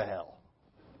want to go to hell.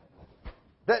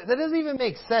 That doesn't even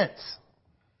make sense.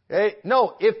 Okay?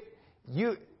 No, if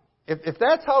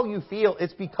that's how you feel,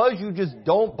 it's because you just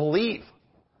don't believe.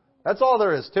 That's all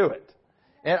there is to it.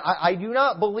 And I do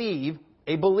not believe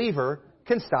a believer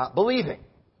can stop believing.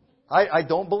 I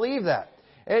don't believe that.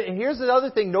 And here's the other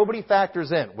thing nobody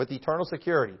factors in with eternal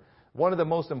security. One of the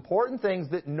most important things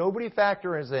that nobody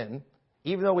factors in,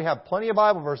 even though we have plenty of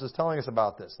Bible verses telling us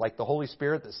about this, like the Holy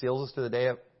Spirit that seals us to the day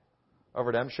of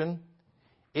redemption,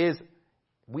 is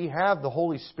we have the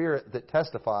Holy Spirit that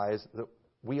testifies that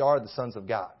we are the sons of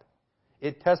God.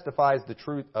 It testifies the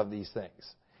truth of these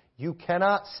things. You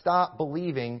cannot stop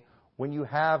believing when you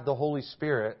have the Holy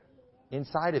Spirit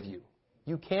inside of you.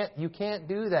 You can't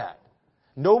do that.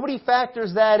 Nobody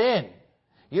factors that in.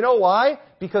 You know why?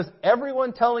 Because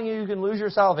everyone telling you can lose your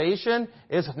salvation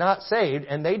is not saved,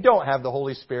 and they don't have the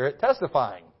Holy Spirit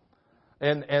testifying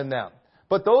in them.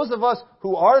 But those of us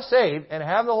who are saved and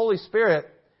have the Holy Spirit,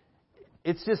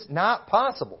 it's just not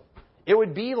possible. It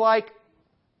would be like,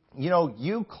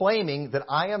 you claiming that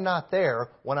I am not there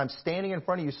when I'm standing in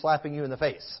front of you slapping you in the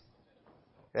face.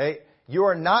 Okay? You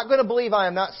are not going to believe I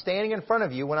am not standing in front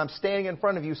of you when I'm standing in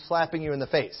front of you slapping you in the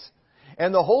face.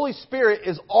 And the Holy Spirit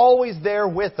is always there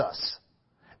with us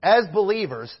as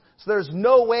believers. So there's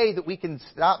no way that we can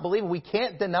stop believing. We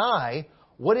can't deny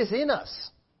what is in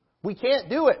us. We can't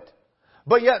do it.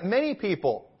 But yet many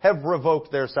people have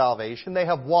revoked their salvation. They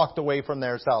have walked away from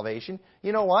their salvation.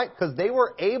 You know why? Because they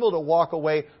were able to walk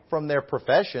away from their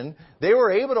profession. They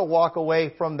were able to walk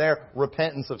away from their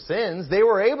repentance of sins. They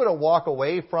were able to walk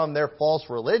away from their false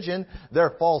religion,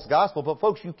 their false gospel. But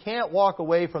folks, you can't walk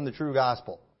away from the true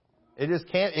gospel.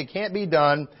 It can't be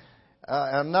done.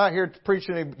 I'm not here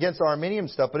preaching against Arminian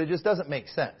stuff, but it just doesn't make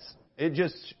sense. It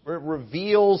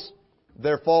reveals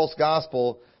their false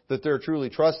gospel that they're truly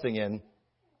trusting in.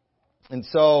 And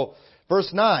so, verse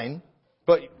 9,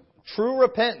 but true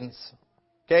repentance,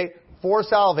 okay, for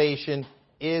salvation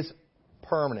is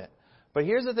permanent. But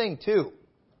here's the thing too.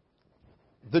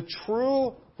 The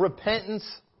true repentance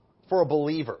for a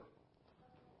believer,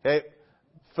 okay,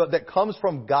 that comes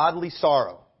from godly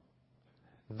sorrow,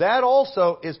 that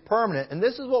also is permanent. And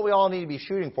this is what we all need to be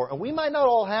shooting for. And we might not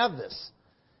all have this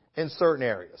in certain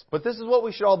areas, but this is what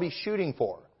we should all be shooting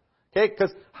for. Okay,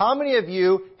 because how many of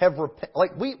you have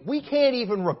we can't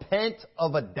even repent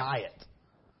of a diet.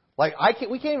 We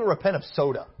can't even repent of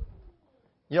soda.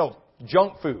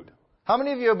 Junk food. How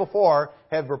many of you before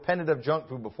have repented of junk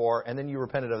food before and then you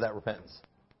repented of that repentance?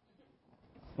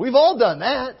 We've all done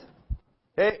that.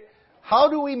 Okay? How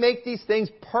do we make these things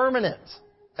permanent?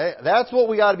 Okay? That's what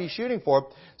we got to be shooting for.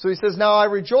 So he says, now I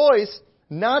rejoice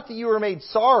not that you were made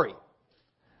sorry.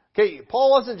 Okay,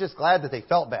 Paul wasn't just glad that they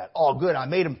felt bad. Oh, good, I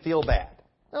made them feel bad.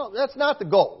 No, that's not the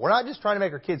goal. We're not just trying to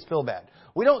make our kids feel bad.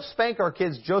 We don't spank our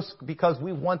kids just because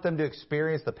we want them to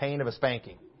experience the pain of a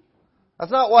spanking.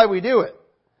 That's not why we do it.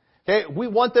 Okay, we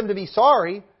want them to be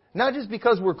sorry, not just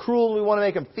because we're cruel and we want to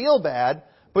make them feel bad,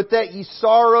 but that ye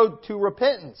sorrowed to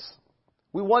repentance.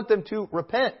 We want them to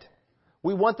repent.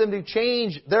 We want them to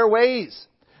change their ways.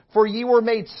 For ye were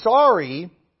made sorry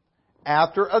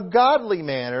after a godly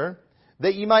manner,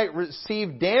 that ye might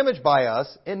receive damage by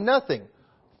us in nothing.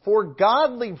 For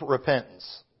godly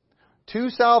repentance,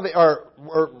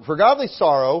 for godly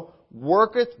sorrow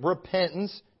worketh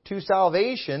repentance to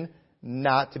salvation,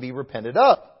 not to be repented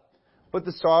of. But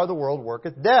the sorrow of the world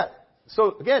worketh death.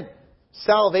 So again,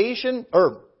 salvation,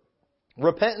 or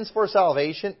repentance for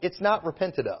salvation, it's not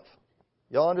repented of.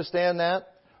 Y'all understand that?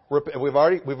 We've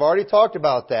already talked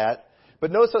about that. But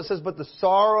notice what it says, but the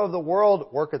sorrow of the world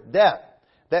worketh death.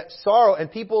 That sorrow,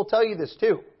 and people will tell you this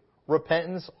too,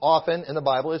 repentance often in the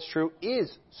Bible, it's true,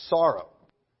 is sorrow.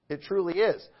 It truly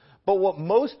is. But what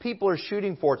most people are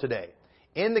shooting for today,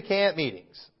 in the camp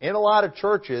meetings, in a lot of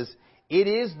churches, it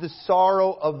is the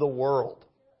sorrow of the world.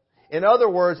 In other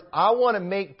words, I want to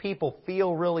make people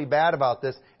feel really bad about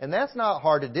this, and that's not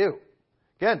hard to do.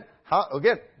 Again,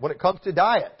 when it comes to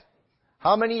diet,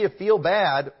 how many of you feel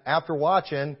bad after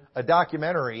watching a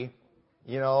documentary,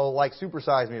 like Super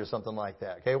Size Me or something like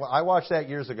that? Okay, well, I watched that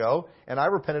years ago, and I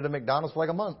repented of McDonald's for like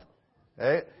a month.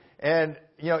 Okay? And,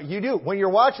 you do. When you're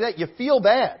watching that, you feel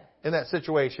bad in that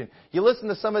situation. You listen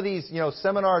to some of these,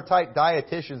 seminar-type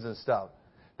dietitians and stuff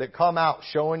that come out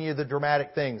showing you the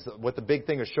dramatic things with the big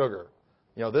thing of sugar.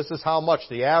 This is how much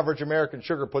the average American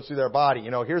sugar puts through their body.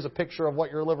 Here's a picture of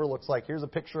what your liver looks like. Here's a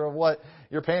picture of what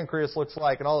your pancreas looks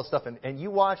like and all this stuff. And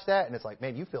you watch that, and it's like,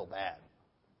 man, you feel bad.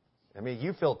 I mean,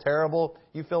 you feel terrible.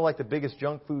 You feel like the biggest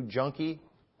junk food junkie.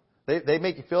 They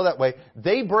make you feel that way.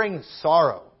 They bring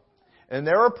sorrow. And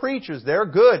there are preachers, they're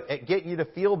good at getting you to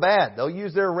feel bad. They'll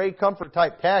use their Ray Comfort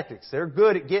type tactics. They're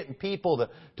good at getting people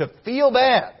to feel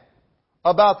bad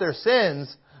about their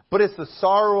sins, but it's the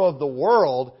sorrow of the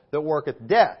world that worketh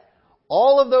death.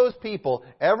 All of those people,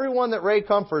 everyone that Ray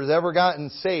Comfort has ever gotten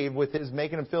saved with his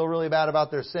making them feel really bad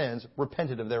about their sins,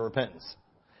 repented of their repentance.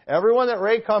 Everyone that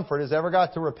Ray Comfort has ever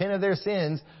got to repent of their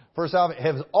sins for salvation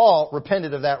has all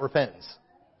repented of that repentance.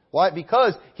 Why?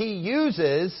 Because he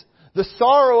uses the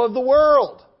sorrow of the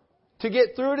world to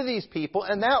get through to these people,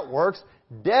 and that works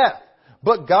death.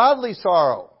 But godly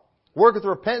sorrow worketh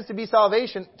repentance to be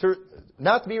salvation,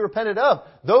 not to be repented of.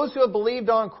 Those who have believed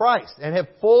on Christ and have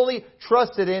fully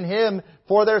trusted in Him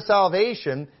for their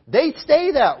salvation, they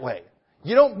stay that way.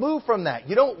 You don't move from that.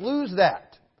 You don't lose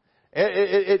that.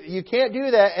 You can't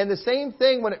do that. And the same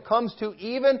thing when it comes to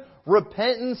even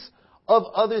repentance of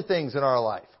other things in our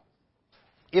life.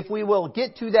 If we will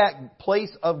get to that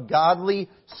place of godly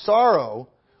sorrow,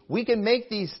 we can make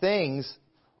these things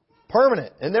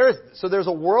permanent. And there's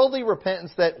a worldly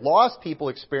repentance that lost people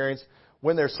experience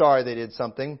when they're sorry they did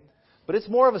something, but it's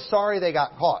more of a sorry they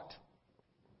got caught.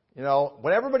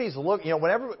 When everybody's looking,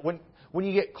 when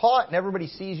you get caught and everybody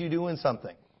sees you doing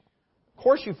something, of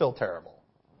course you feel terrible.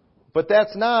 But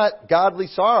that's not godly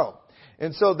sorrow.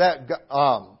 And so that,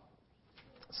 I'm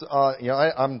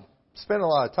spending a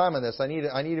lot of time on this. I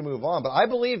need to move on. But I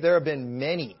believe there have been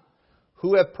many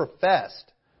who have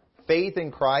professed faith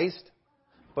in Christ,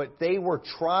 but they were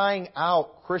trying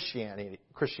out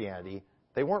Christianity.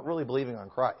 They weren't really believing on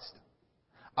Christ.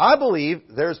 I believe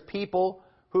there's people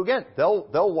who, again,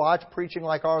 they'll watch preaching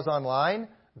like ours online.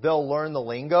 They'll learn the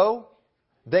lingo.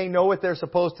 They know what they're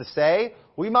supposed to say.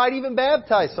 We might even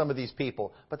baptize some of these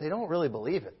people, but they don't really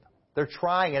believe it. They're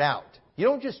trying it out. You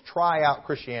don't just try out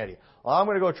Christianity. Well, I'm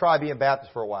going to go try being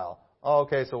Baptist for a while. Oh,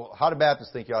 okay, so how do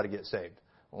Baptists think you ought to get saved?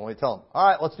 Well, we tell them, all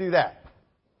right, let's do that.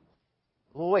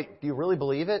 Well, wait, do you really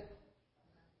believe it?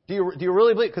 Do you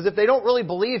really believe it? Because if they don't really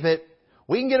believe it,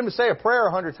 we can get them to say a prayer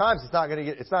 100 times. It's not going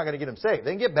to get them saved.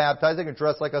 They can get baptized. They can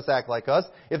dress like us, act like us.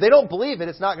 If they don't believe it,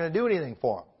 it's not going to do anything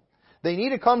for them. They need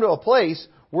to come to a place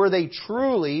where they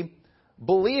truly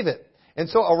believe it. And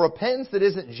so a repentance that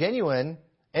isn't genuine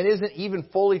and isn't even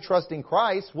fully trusting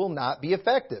Christ will not be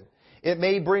effective. It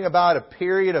may bring about a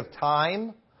period of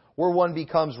time where one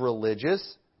becomes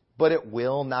religious, but it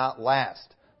will not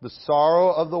last. The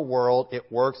sorrow of the world,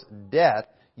 it works death.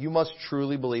 You must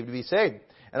truly believe to be saved.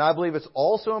 And I believe it's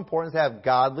also important to have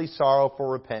godly sorrow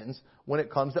for repentance when it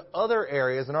comes to other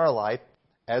areas in our life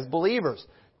as believers.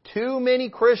 Too many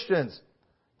Christians,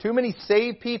 too many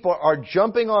saved people are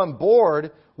jumping on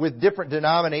board with different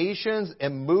denominations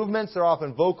and movements. They're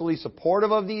often vocally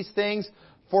supportive of these things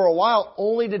for a while,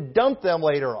 only to dump them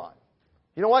later on.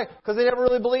 You know why? Because they never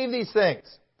really believe these things.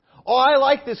 Oh, I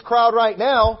like this crowd right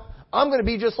now. I'm going to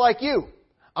be just like you.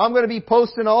 I'm going to be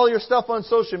posting all your stuff on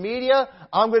social media.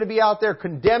 I'm going to be out there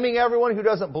condemning everyone who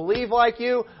doesn't believe like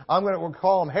you. I'm going to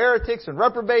call them heretics and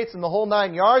reprobates and the whole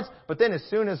 9 yards. But then as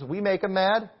soon as we make them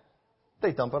mad,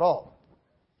 they dump it all.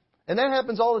 And that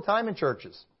happens all the time in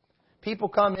churches. People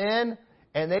come in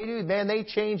and they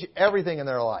change everything in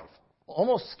their life.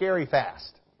 Almost scary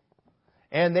fast.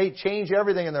 And they change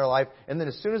everything in their life. And then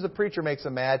as soon as the preacher makes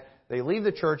them mad, they leave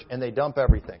the church and they dump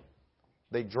everything.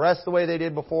 They dress the way they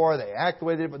did before. They act the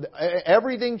way they did.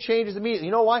 Everything changes immediately.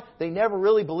 You know why? They never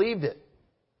really believed it.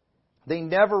 They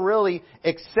never really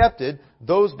accepted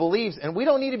those beliefs. And we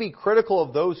don't need to be critical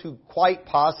of those who quite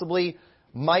possibly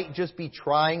might just be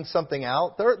trying something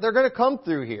out. They're going to come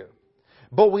through here.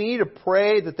 But we need to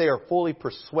pray that they are fully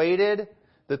persuaded,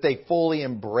 that they fully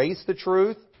embrace the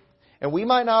truth. And we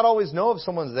might not always know if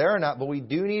someone's there or not, but we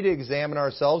do need to examine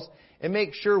ourselves and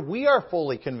make sure we are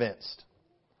fully convinced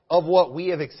of what we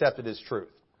have accepted as truth.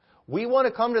 We want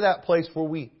to come to that place where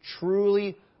we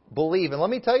truly believe. And let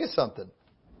me tell you something.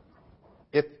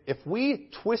 If we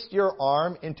twist your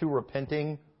arm into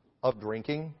repenting of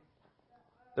drinking,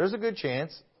 there's a good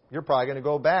chance you're probably going to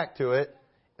go back to it,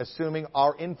 assuming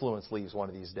our influence leaves one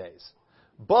of these days.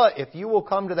 But if you will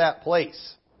come to that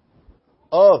place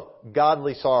of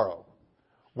godly sorrow,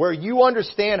 where you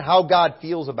understand how God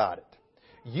feels about it,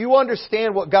 you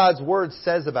understand what God's Word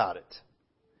says about it,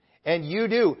 and you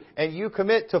do, and you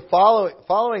commit to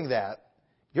following that,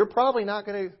 you're probably not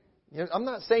going to... I'm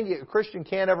not saying a Christian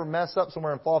can't ever mess up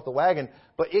somewhere and fall off the wagon,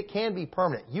 but it can be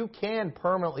permanent. You can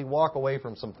permanently walk away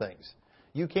from some things.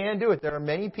 You can do it. There are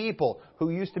many people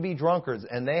who used to be drunkards,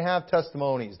 and they have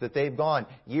testimonies that they've gone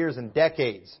years and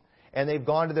decades, and they've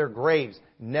gone to their graves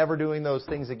never doing those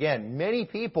things again. Many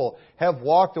people have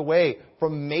walked away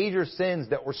from major sins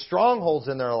that were strongholds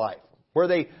in their life.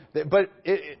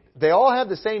 They all have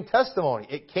the same testimony.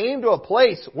 It came to a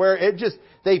place where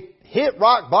they hit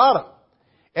rock bottom.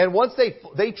 And once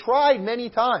they tried many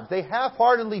times. They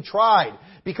half-heartedly tried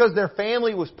because their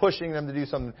family was pushing them to do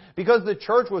something. Because the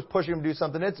church was pushing them to do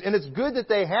something. And it's good that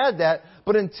they had that.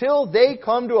 But until they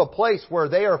come to a place where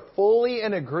they are fully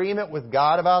in agreement with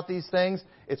God about these things,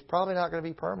 it's probably not going to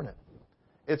be permanent.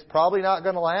 It's probably not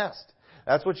going to last.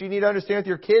 That's what you need to understand with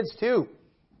your kids too.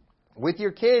 With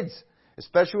your kids,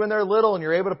 especially when they're little and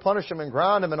you're able to punish them and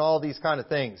ground them and all these kind of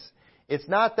things. It's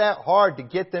not that hard to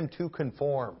get them to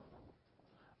conform.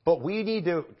 But we need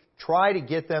to try to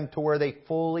get them to where they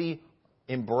fully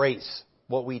embrace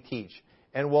what we teach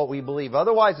and what we believe.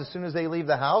 Otherwise, as soon as they leave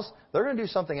the house, they're going to do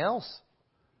something else.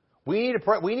 We need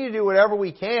to do whatever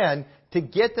we can to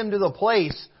get them to the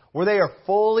place where they are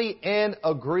fully in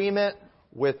agreement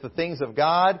with the things of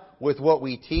God, with what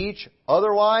we teach.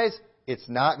 Otherwise, it's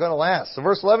not going to last. So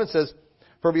verse 11 says,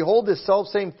 "For behold, this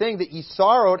selfsame thing that ye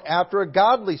sorrowed after a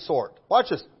godly sort." Watch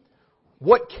this.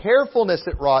 "What carefulness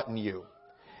it wrought in you.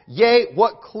 Yea,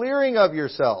 what clearing of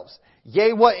yourselves.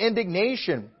 Yea, what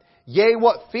indignation. Yea,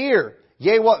 what fear.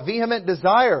 Yea, what vehement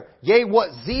desire. Yea,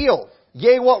 what zeal.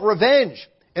 Yea, what revenge.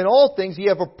 In all things ye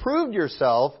have approved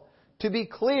yourself to be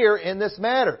clear in this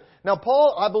matter." Now,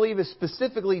 Paul, I believe, is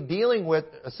specifically dealing with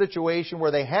a situation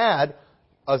where they had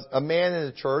a man in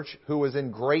the church who was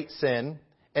in great sin,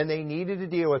 and they needed to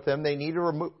deal with him. They needed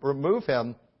to remove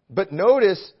him. But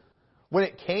notice, when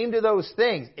it came to those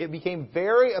things, it became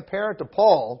very apparent to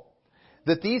Paul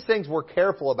that these things were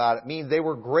careful about it. Means they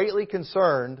were greatly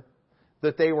concerned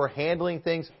that they were handling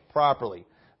things properly.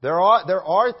 There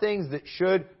are things that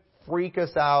should freak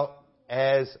us out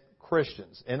as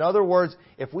Christians. In other words,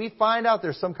 if we find out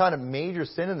there's some kind of major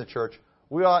sin in the church,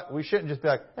 we shouldn't just be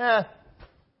like,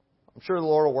 I'm sure the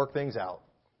Lord will work things out.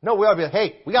 No, we ought to be like,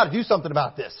 hey, we got to do something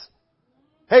about this.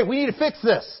 Hey, we need to fix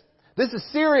this. This is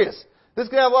serious. This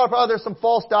could have a lot of problems. There's some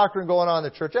false doctrine going on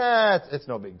in the church. It's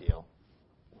no big deal.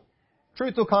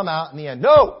 Truth will come out in the end.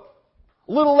 No!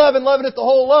 Little leaven, leaveneth the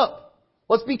whole lump.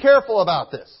 Let's be careful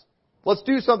about this. Let's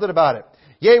do something about it.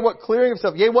 Yea, what clearing of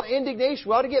self. Yea, what indignation.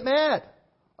 We ought to get mad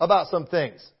about some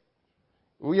things.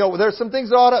 There's some things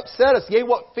that ought to upset us. Yea,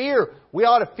 what fear. We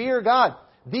ought to fear God.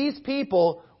 These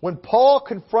people, when Paul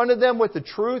confronted them with the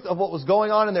truth of what was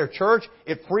going on in their church,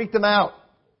 it freaked them out.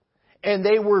 And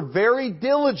they were very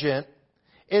diligent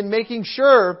in making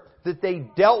sure that they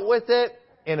dealt with it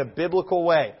in a biblical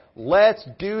way. Let's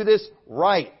do this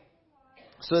right.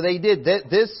 So they did.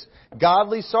 This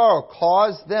godly sorrow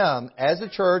caused them, as a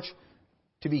church,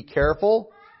 to be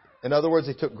careful. In other words,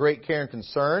 they took great care and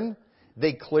concern.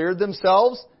 They cleared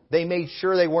themselves. They made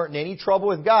sure they weren't in any trouble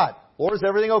with God. Lord, is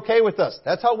everything okay with us?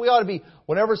 That's how we ought to be.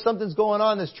 Whenever something's going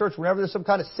on in this church, whenever there's some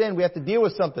kind of sin, we have to deal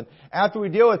with something. After we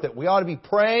deal with it, we ought to be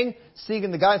praying,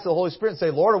 seeking the guidance of the Holy Spirit and say,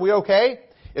 Lord, are we okay?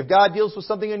 If God deals with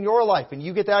something in your life and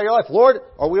you get that out of your life, Lord,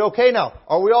 are we okay now?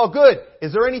 Are we all good?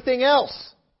 Is there anything else?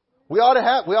 We ought to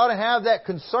have that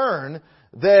concern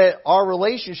that our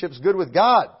relationship's good with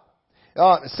God.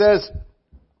 It says,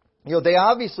 they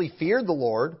obviously feared the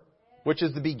Lord, which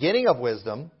is the beginning of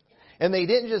wisdom. And they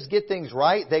didn't just get things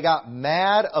right. They got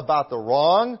mad about the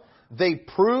wrong. They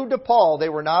proved to Paul they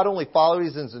were not only following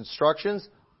his instructions,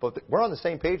 but we're on the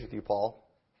same page with you, Paul.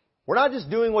 We're not just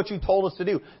doing what you told us to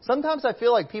do. Sometimes I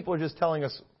feel like people are just telling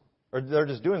us, or they're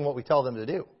just doing what we tell them to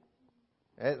do.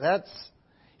 That's,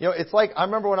 it's like, I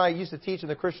remember when I used to teach in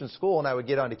the Christian school and I would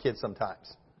get on to kids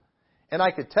sometimes. And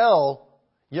I could tell,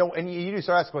 and you do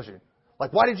start asking questions.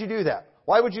 Like, why did you do that?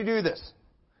 Why would you do this?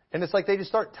 And it's like they just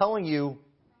start telling you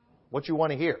what you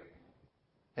want to hear.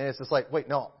 And it's just like, wait,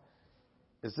 no.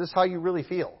 Is this how you really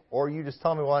feel? Or are you just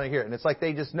telling me what I want to hear? And it's like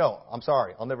they just know. I'm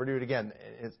sorry. I'll never do it again.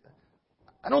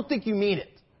 I don't think you mean it.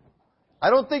 I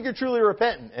don't think you're truly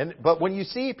repentant. But when you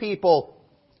see people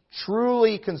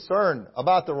truly concerned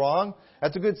about the wrong,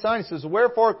 that's a good sign. He says,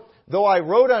 wherefore, though I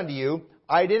wrote unto you,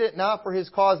 I did it not for his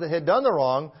cause that had done the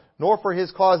wrong, nor for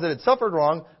his cause that had suffered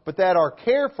wrong, but that our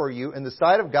care for you in the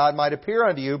sight of God might appear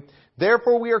unto you.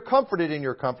 Therefore we are comforted in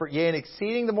your comfort, yea, and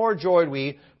exceeding the more joyed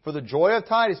we for the joy of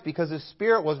Titus, because his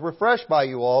spirit was refreshed by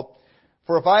you all.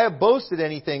 For if I have boasted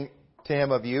anything to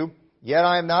him of you, yet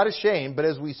I am not ashamed, but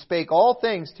as we spake all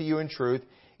things to you in truth,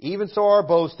 even so our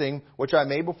boasting, which I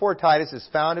made before Titus, is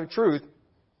found of truth,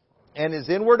 and his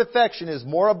inward affection is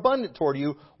more abundant toward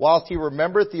you, whilst he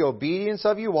remembereth the obedience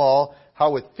of you all,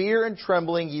 how with fear and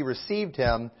trembling ye received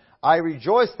him. I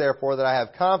rejoice therefore that I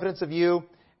have confidence of you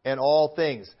in all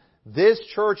things. This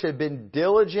church had been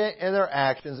diligent in their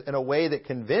actions in a way that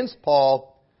convinced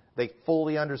Paul they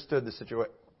fully understood the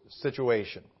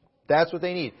situation. That's what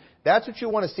they need. That's what you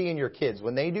want to see in your kids.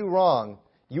 When they do wrong,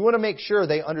 you want to make sure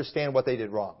they understand what they did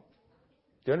wrong.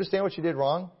 Do you understand what you did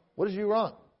wrong? What did you do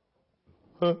wrong?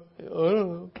 I don't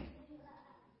know.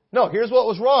 No, here's what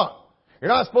was wrong. You're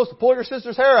not supposed to pull your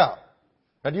sister's hair out.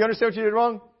 Now, do you understand what you did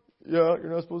wrong? Yeah, you're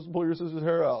not supposed to pull your sister's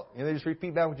hair out. And they just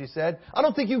repeat back what you said. I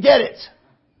don't think you get it.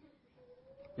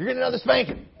 You're getting another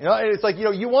spanking. It's like,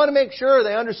 you want to make sure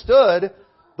they understood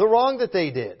the wrong that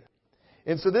they did.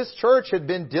 And so this church had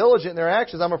been diligent in their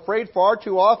actions. I'm afraid far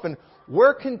too often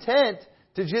we're content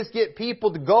to just get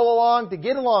people to go along, to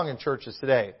get along in churches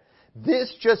today.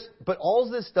 But all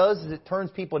this does is it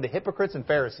turns people into hypocrites and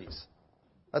Pharisees.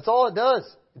 That's all it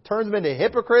does. It turns them into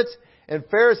hypocrites and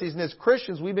Pharisees. And as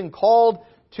Christians, we've been called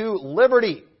to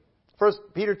liberty. 1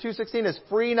 Peter 2:16 is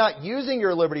free, not using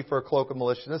your liberty for a cloak of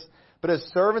maliciousness, but as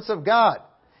servants of God.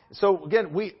 So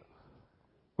again, we've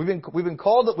been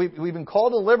called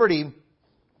to liberty,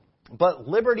 but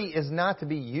liberty is not to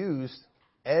be used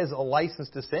as a license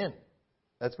to sin.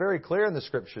 That's very clear in the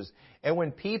Scriptures. And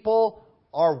when people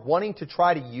are wanting to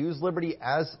try to use liberty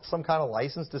as some kind of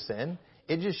license to sin,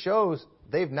 it just shows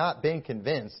they've not been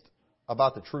convinced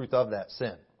about the truth of that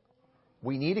sin.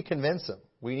 We need to convince them.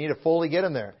 We need to fully get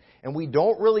them there. And we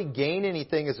don't really gain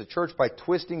anything as a church by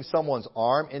twisting someone's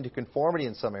arm into conformity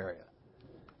in some area.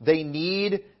 They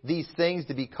need these things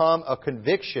to become a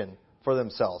conviction for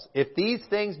themselves. If these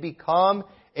things become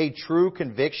a true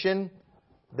conviction,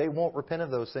 they won't repent of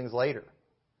those things later.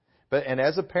 And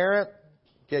as a parent,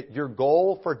 your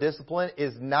goal for discipline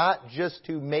is not just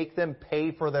to make them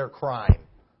pay for their crime.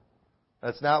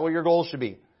 That's not what your goal should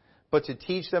be. But to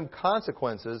teach them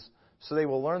consequences so they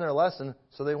will learn their lesson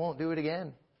so they won't do it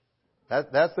again.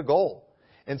 That's the goal.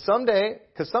 And someday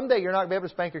you're not going to be able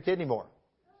to spank your kid anymore.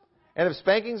 And if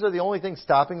spankings are the only thing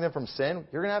stopping them from sin,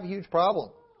 you're going to have a huge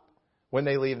problem when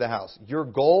they leave the house. Your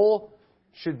goal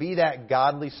should be that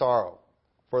godly sorrow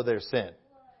for their sin.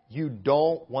 You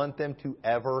don't want them to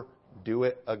ever do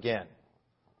it again.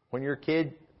 When your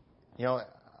kid, you don't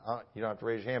have to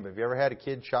raise your hand, but have you ever had a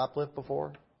kid shoplift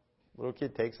before? A little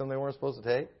kid take something they weren't supposed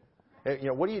to take?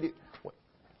 What do you do?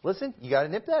 Listen, you got to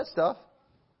nip that stuff.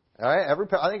 All right,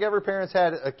 I think every parent's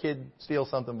had a kid steal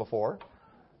something before.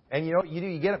 And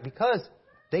you get it because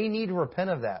they need to repent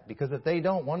of that. Because if they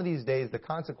don't, one of these days the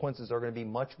consequences are going to be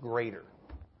much greater.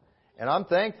 And I'm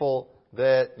thankful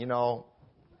that,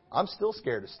 I'm still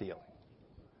scared of stealing.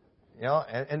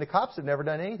 And the cops have never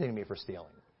done anything to me for stealing.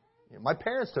 My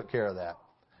parents took care of that.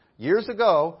 Years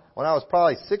ago, when I was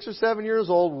probably 6 or 7 years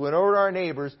old, we went over to our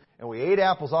neighbor's and we ate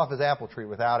apples off his apple tree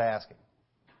without asking.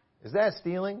 Is that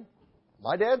stealing?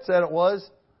 My dad said it was.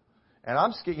 And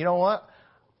I'm scared. You know what?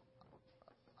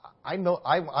 I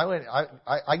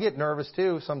get nervous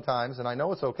too sometimes, and I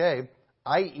know it's okay.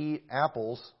 I eat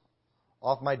apples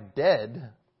off my dead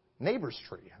neighbor's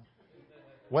tree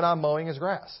when I'm mowing his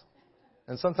grass.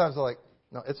 And sometimes they're like,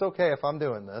 no, it's okay if I'm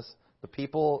doing this.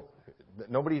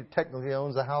 Nobody technically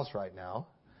owns the house right now,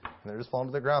 and they're just falling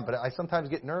to the ground. But I sometimes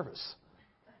get nervous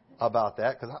about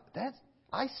that because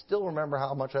I still remember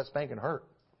how much that spanking hurt.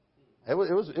 It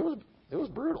was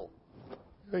brutal.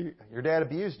 Your dad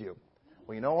abused you.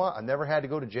 Well, you know what? I've never had to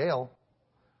go to jail.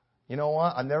 You know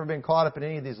what? I've never been caught up in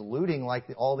any of these looting like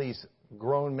all these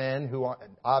grown men who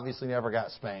obviously never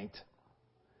got spanked.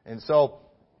 And so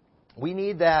we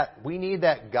need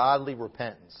that godly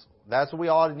repentance. That's what we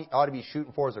ought to be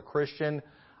shooting for as a Christian.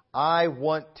 I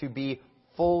want to be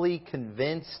fully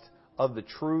convinced of the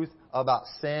truth about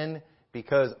sin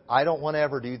because I don't want to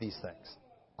ever do these things.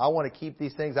 I want to keep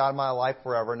these things out of my life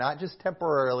forever, not just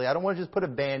temporarily. I don't want to just put a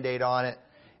Band-Aid on it.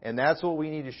 And that's what we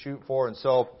need to shoot for. And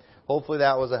so hopefully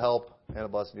that was a help and a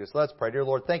blessing to you. So let's pray. Dear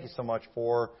Lord, thank you so much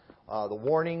for the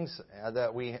warnings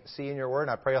that we see in your word.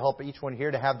 And I pray you'll help each one here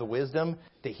to have the wisdom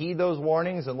to heed those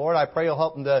warnings. And Lord, I pray you'll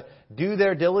help them to do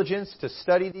their diligence to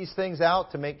study these things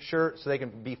out to make sure so they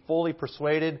can be fully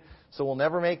persuaded so we'll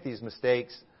never make these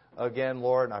mistakes again,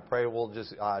 Lord. And I pray we'll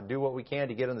just do what we can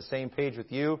to get on the same page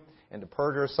with you and to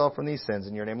purge ourselves from these sins.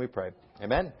 In your name we pray.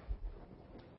 Amen.